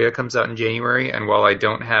Berseria comes out in January, and while I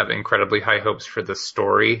don't have incredibly high hopes for the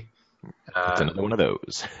story... it's another one of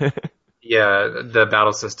those. Yeah, the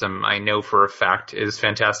battle system I know for a fact is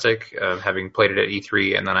fantastic, having played it at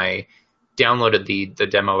E3, and then I downloaded the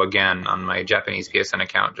demo again on my Japanese PSN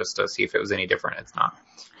account just to see if it was any different. It's not.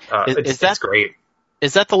 It's great.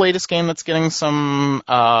 Is that the latest game that's getting some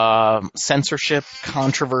censorship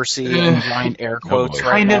controversy and giant air quotes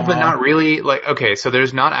right now? Kind of, but not really. Like, okay, so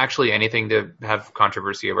there's not actually anything to have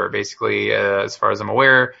controversy over. Basically, as far as I'm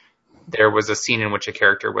aware, there was a scene in which a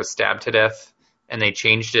character was stabbed to death, and they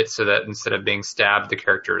changed it so that instead of being stabbed, the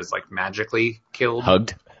character is like magically killed.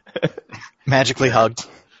 Hugged. Magically hugged.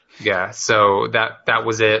 Yeah, so that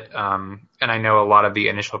was it. And I know a lot of the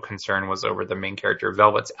initial concern was over the main character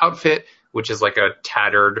Velvet's outfit, which is like a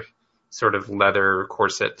tattered sort of leather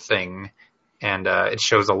corset thing, and it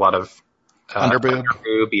shows a lot of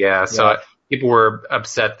underboob. Yeah, so people were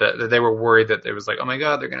upset that they were worried that it was like, oh my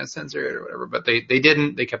god, they're going to censor it or whatever, but they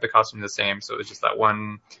didn't. They kept the costume the same, so it was just that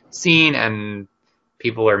one scene, and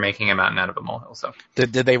people are making a mountain out of a molehill. So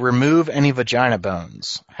did they remove any vagina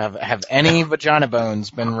bones? Have any vagina bones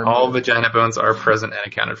been removed? All vagina bones are present and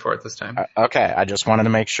accounted for at this time. Okay, I just wanted to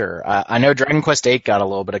make sure. I know Dragon Quest VIII got a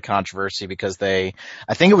little bit of controversy because I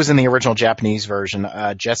think it was in the original Japanese version,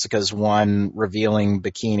 Jessica's one revealing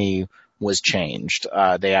bikini was changed.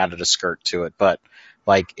 They added a skirt to it, but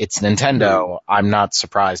like, it's Nintendo. I'm not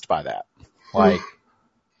surprised by that. Like,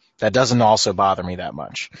 that doesn't also bother me that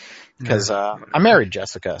much. Because I married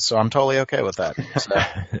Jessica, so I'm totally okay with that. So.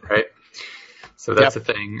 Right. So that's the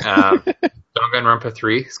thing. Danganronpa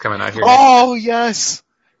 3 is coming out here. Oh, yes.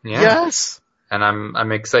 Yeah. Yes. And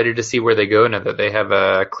I'm excited to see where they go now that they have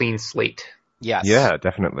a clean slate. Yes. Yeah,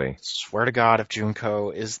 definitely. Swear to God, if Junko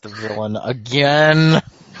is the villain again.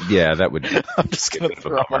 Yeah, that would. I'm just going to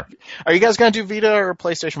throw my... Are you guys going to do Vita or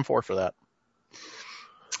PlayStation 4 for that?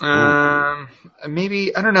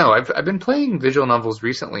 Maybe, I don't know. I've been playing visual novels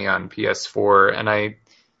recently on PS4,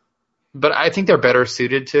 but I think they're better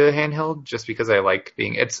suited to handheld just because I like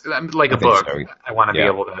it's like a book. So. I want to be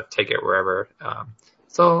able to take it wherever.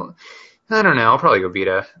 So I don't know. I'll probably go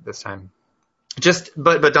Vita this time.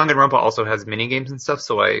 But Danganronpa also has mini games and stuff,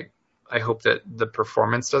 so I hope that the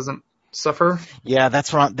performance doesn't suffer. Yeah,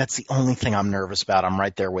 that's the only thing I'm nervous about. I'm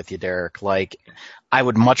right there with you, Derek. Like, I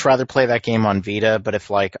would much rather play that game on Vita, but if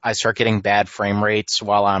like I start getting bad frame rates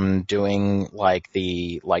while I'm doing like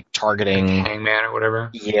the targeting, Hangman or whatever.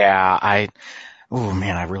 yeah, oh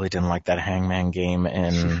man, I really didn't like that Hangman game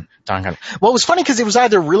in Danganronpa. Well, it was funny because it was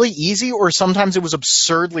either really easy or sometimes it was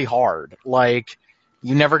absurdly hard. Like,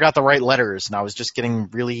 you never got the right letters, and I was just getting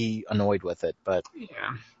really annoyed with it. But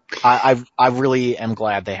Yeah. I really am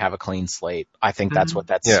glad they have a clean slate. I think that's what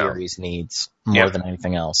that Yeah. series needs more than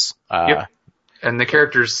anything else. Yep. And the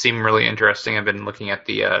characters seem really interesting. I've been looking at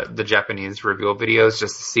the Japanese reveal videos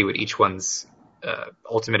just to see what each one's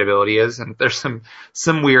ultimate ability is, and there's some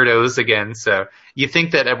weirdos again. So you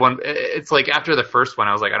think that it's like after the first one,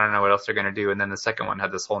 I was like, I don't know what else they're gonna do, and then the second one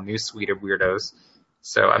had this whole new suite of weirdos.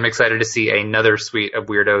 So I'm excited to see another suite of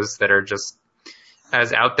weirdos that are just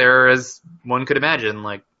as out there as one could imagine.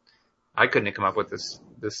 Like, I couldn't have come up with this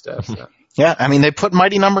stuff. So. Yeah, I mean they put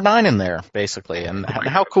Mighty Number 9 in there basically, and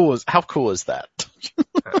how cool is that?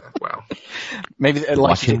 Wow. Maybe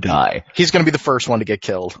Watch him die. He's going to be the first one to get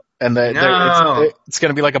killed, and No. it's going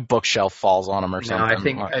to be like a bookshelf falls on him or No,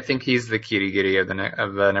 something. I think he's the cutie goodie of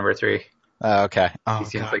number 3. Okay. Oh, He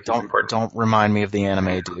seems God, like he's important. don't remind me of the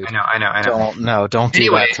anime, dude. I know. Don't do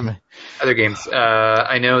Anyway. that to me. Other games.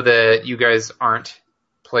 I know that you guys aren't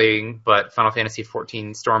playing, but Final Fantasy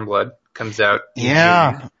XIV Stormblood comes out in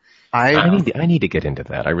Yeah. June. I need to get into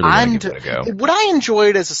that. I really want to give it a go. Would I enjoy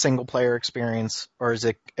it as a single player experience, or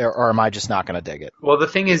am I just not going to dig it? Well, the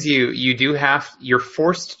thing is, you're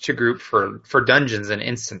forced to group for dungeons and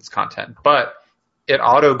instance content, but it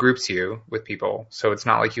auto groups you with people, so it's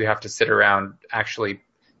not like you have to sit around actually,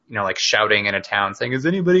 like shouting in a town saying, "Is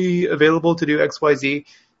anybody available to do XYZ?"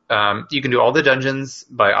 You can do all the dungeons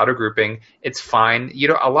by auto grouping. It's fine.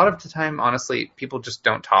 A lot of the time, honestly, people just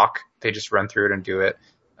don't talk; they just run through it and do it.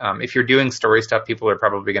 If you're doing story stuff, people are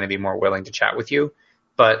probably going to be more willing to chat with you,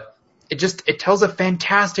 but it tells a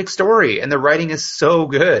fantastic story, and the writing is so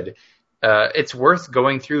good. It's worth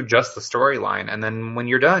going through just the storyline, and then when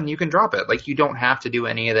you're done, you can drop it. Like, you don't have to do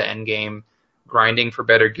any of the end game grinding for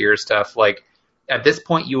better gear stuff. Like, at this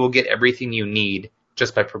point, you will get everything you need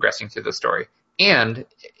just by progressing through the story. And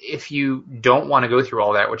if you don't want to go through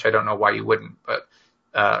all that, which I don't know why you wouldn't, but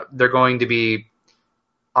they're going to be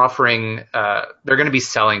they're going to be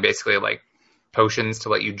selling basically like potions to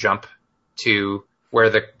let you jump to where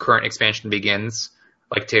the current expansion begins,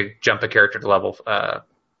 like to jump a character to level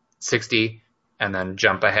 60 and then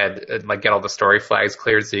jump ahead, like get all the story flags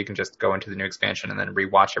cleared so you can just go into the new expansion and then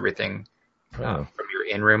rewatch everything from your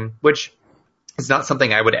in room, which is not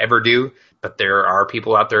something I would ever do, but there are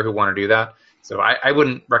people out there who want to do that. So I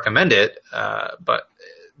wouldn't recommend it, but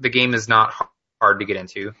the game is not hard to get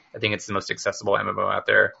into. I think it's the most accessible MMO out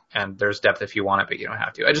there, and there's depth if you want it, but you don't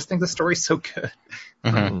have to. I just think the story's so good.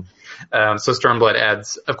 Mm-hmm. So Stormblood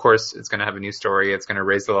adds, of course, it's going to have a new story. It's going to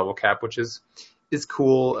raise the level cap, which is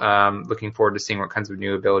cool. Looking forward to seeing what kinds of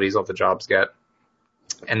new abilities all the jobs get.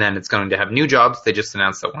 And then it's going to have new jobs. They just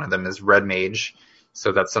announced that one of them is Red Mage.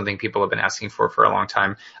 So that's something people have been asking for a long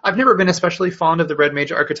time. I've never been especially fond of the Red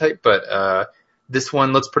Mage archetype, but this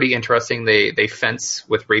one looks pretty interesting. They fence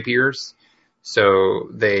with rapiers. So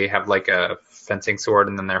they have like a fencing sword,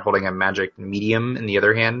 and then they're holding a magic medium in the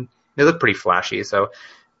other hand. They look pretty flashy. So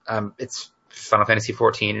it's Final Fantasy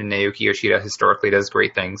XIV, and Naoki Yoshida historically does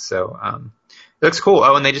great things. So it looks cool.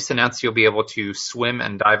 Oh, and they just announced you'll be able to swim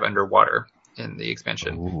and dive underwater in the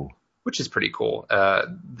expansion. Ooh. Which is pretty cool.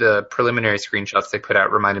 The preliminary screenshots they put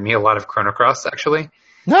out reminded me a lot of Chrono Cross, actually.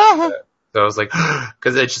 So I was like,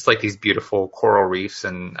 because it's just like these beautiful coral reefs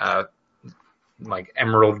and like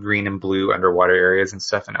emerald green and blue underwater areas and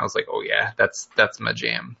stuff. And I was like, oh yeah, that's my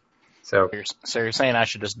jam. So you're saying I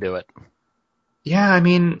should just do it? Yeah, I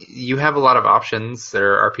mean, you have a lot of options.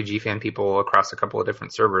 There are RPG fan people across a couple of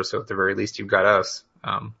different servers, so at the very least, you've got us.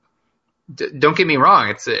 Don't get me wrong,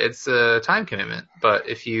 it's a time commitment, but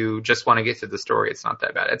if you just want to get to the story, it's not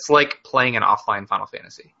that bad. It's like playing an offline Final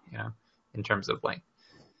Fantasy, in terms of length.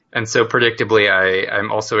 And so predictably,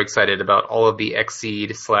 I'm also excited about all of the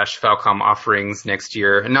Xseed/Falcom offerings next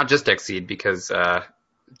year, and not just Xseed, because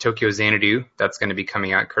Tokyo Xanadu, that's going to be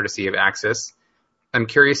coming out courtesy of Axis. I'm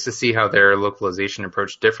curious to see how their localization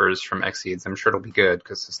approach differs from Xseed's. I'm sure it'll be good,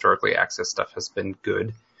 because historically Axis stuff has been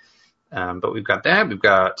good. But we've got that. We've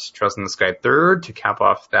got Trails in the Sky 3rd to cap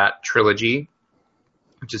off that trilogy,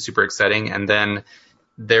 which is super exciting. And then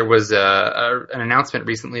there was an announcement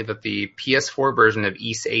recently that the PS4 version of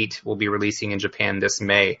Ys 8 will be releasing in Japan this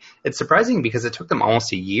May. It's surprising because it took them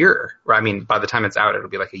almost a year. I mean, by the time it's out, it'll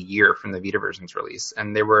be like a year from the Vita version's release.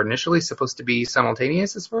 And they were initially supposed to be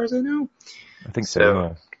simultaneous, as far as I know. I think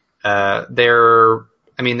so. They're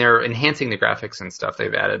enhancing the graphics and stuff.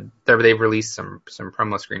 They've released some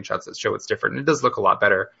promo screenshots that show it's different. And it does look a lot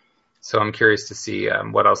better. So I'm curious to see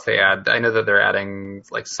what else they add. I know that they're adding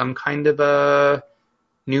like some kind of a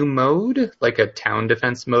new mode, like a town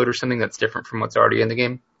defense mode or something that's different from what's already in the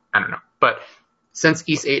game. I don't know. But since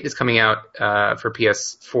Ys 8 is coming out for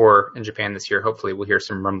PS4 in Japan this year, hopefully we'll hear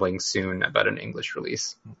some rumblings soon about an English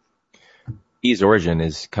release. Ys Origin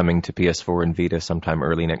is coming to PS4 and Vita sometime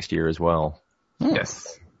early next year as well.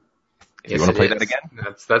 Yes. You want to play that again?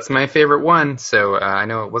 That's my favorite one, so I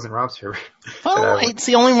know it wasn't Rob's favorite. Well, it's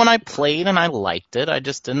the only one I played and I liked it. I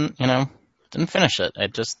just didn't finish it. I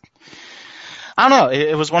don't know.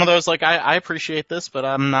 It was one of those, like, I appreciate this, but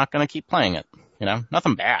I'm not going to keep playing it.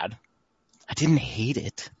 Nothing bad. I didn't hate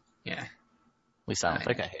it. Yeah. At least I don't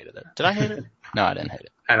think I hated it. Did I hate it? No, I didn't hate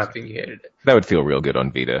it. I don't think you hated it. That would feel real good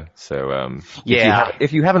on Vita. So, yeah.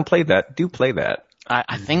 If you haven't played that, do play that.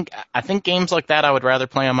 I think games like that I would rather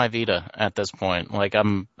play on my Vita at this point. Like,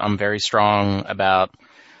 I'm very strong about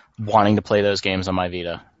wanting to play those games on my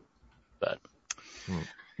Vita. But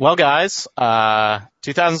well, guys,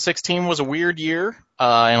 2016 was a weird year in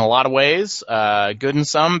a lot of ways. Good in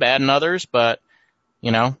some, bad in others. But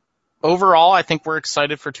overall, I think we're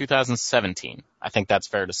excited for 2017. I think that's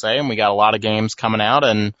fair to say, and we got a lot of games coming out,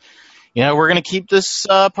 and we're going to keep this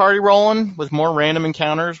party rolling with more random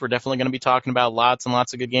encounters. We're definitely going to be talking about lots and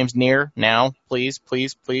lots of good games. Nier, now, please,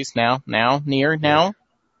 now, Nier, now.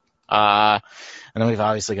 And then we've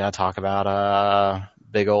obviously got to talk about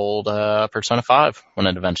big old Persona 5 when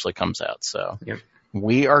it eventually comes out. So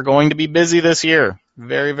we are going to be busy this year.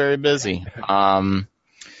 Very, very busy.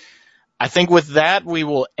 I think with that, we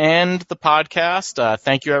will end the podcast.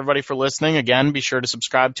 Thank you, everybody, for listening. Again, be sure to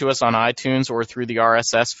subscribe to us on iTunes or through the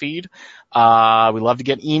RSS feed. We love to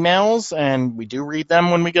get emails, and we do read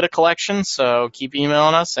them when we get a collection, so keep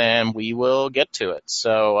emailing us, and we will get to it.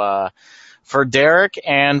 So for Derek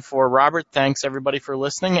and for Robert, thanks, everybody, for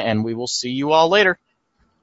listening, and we will see you all later.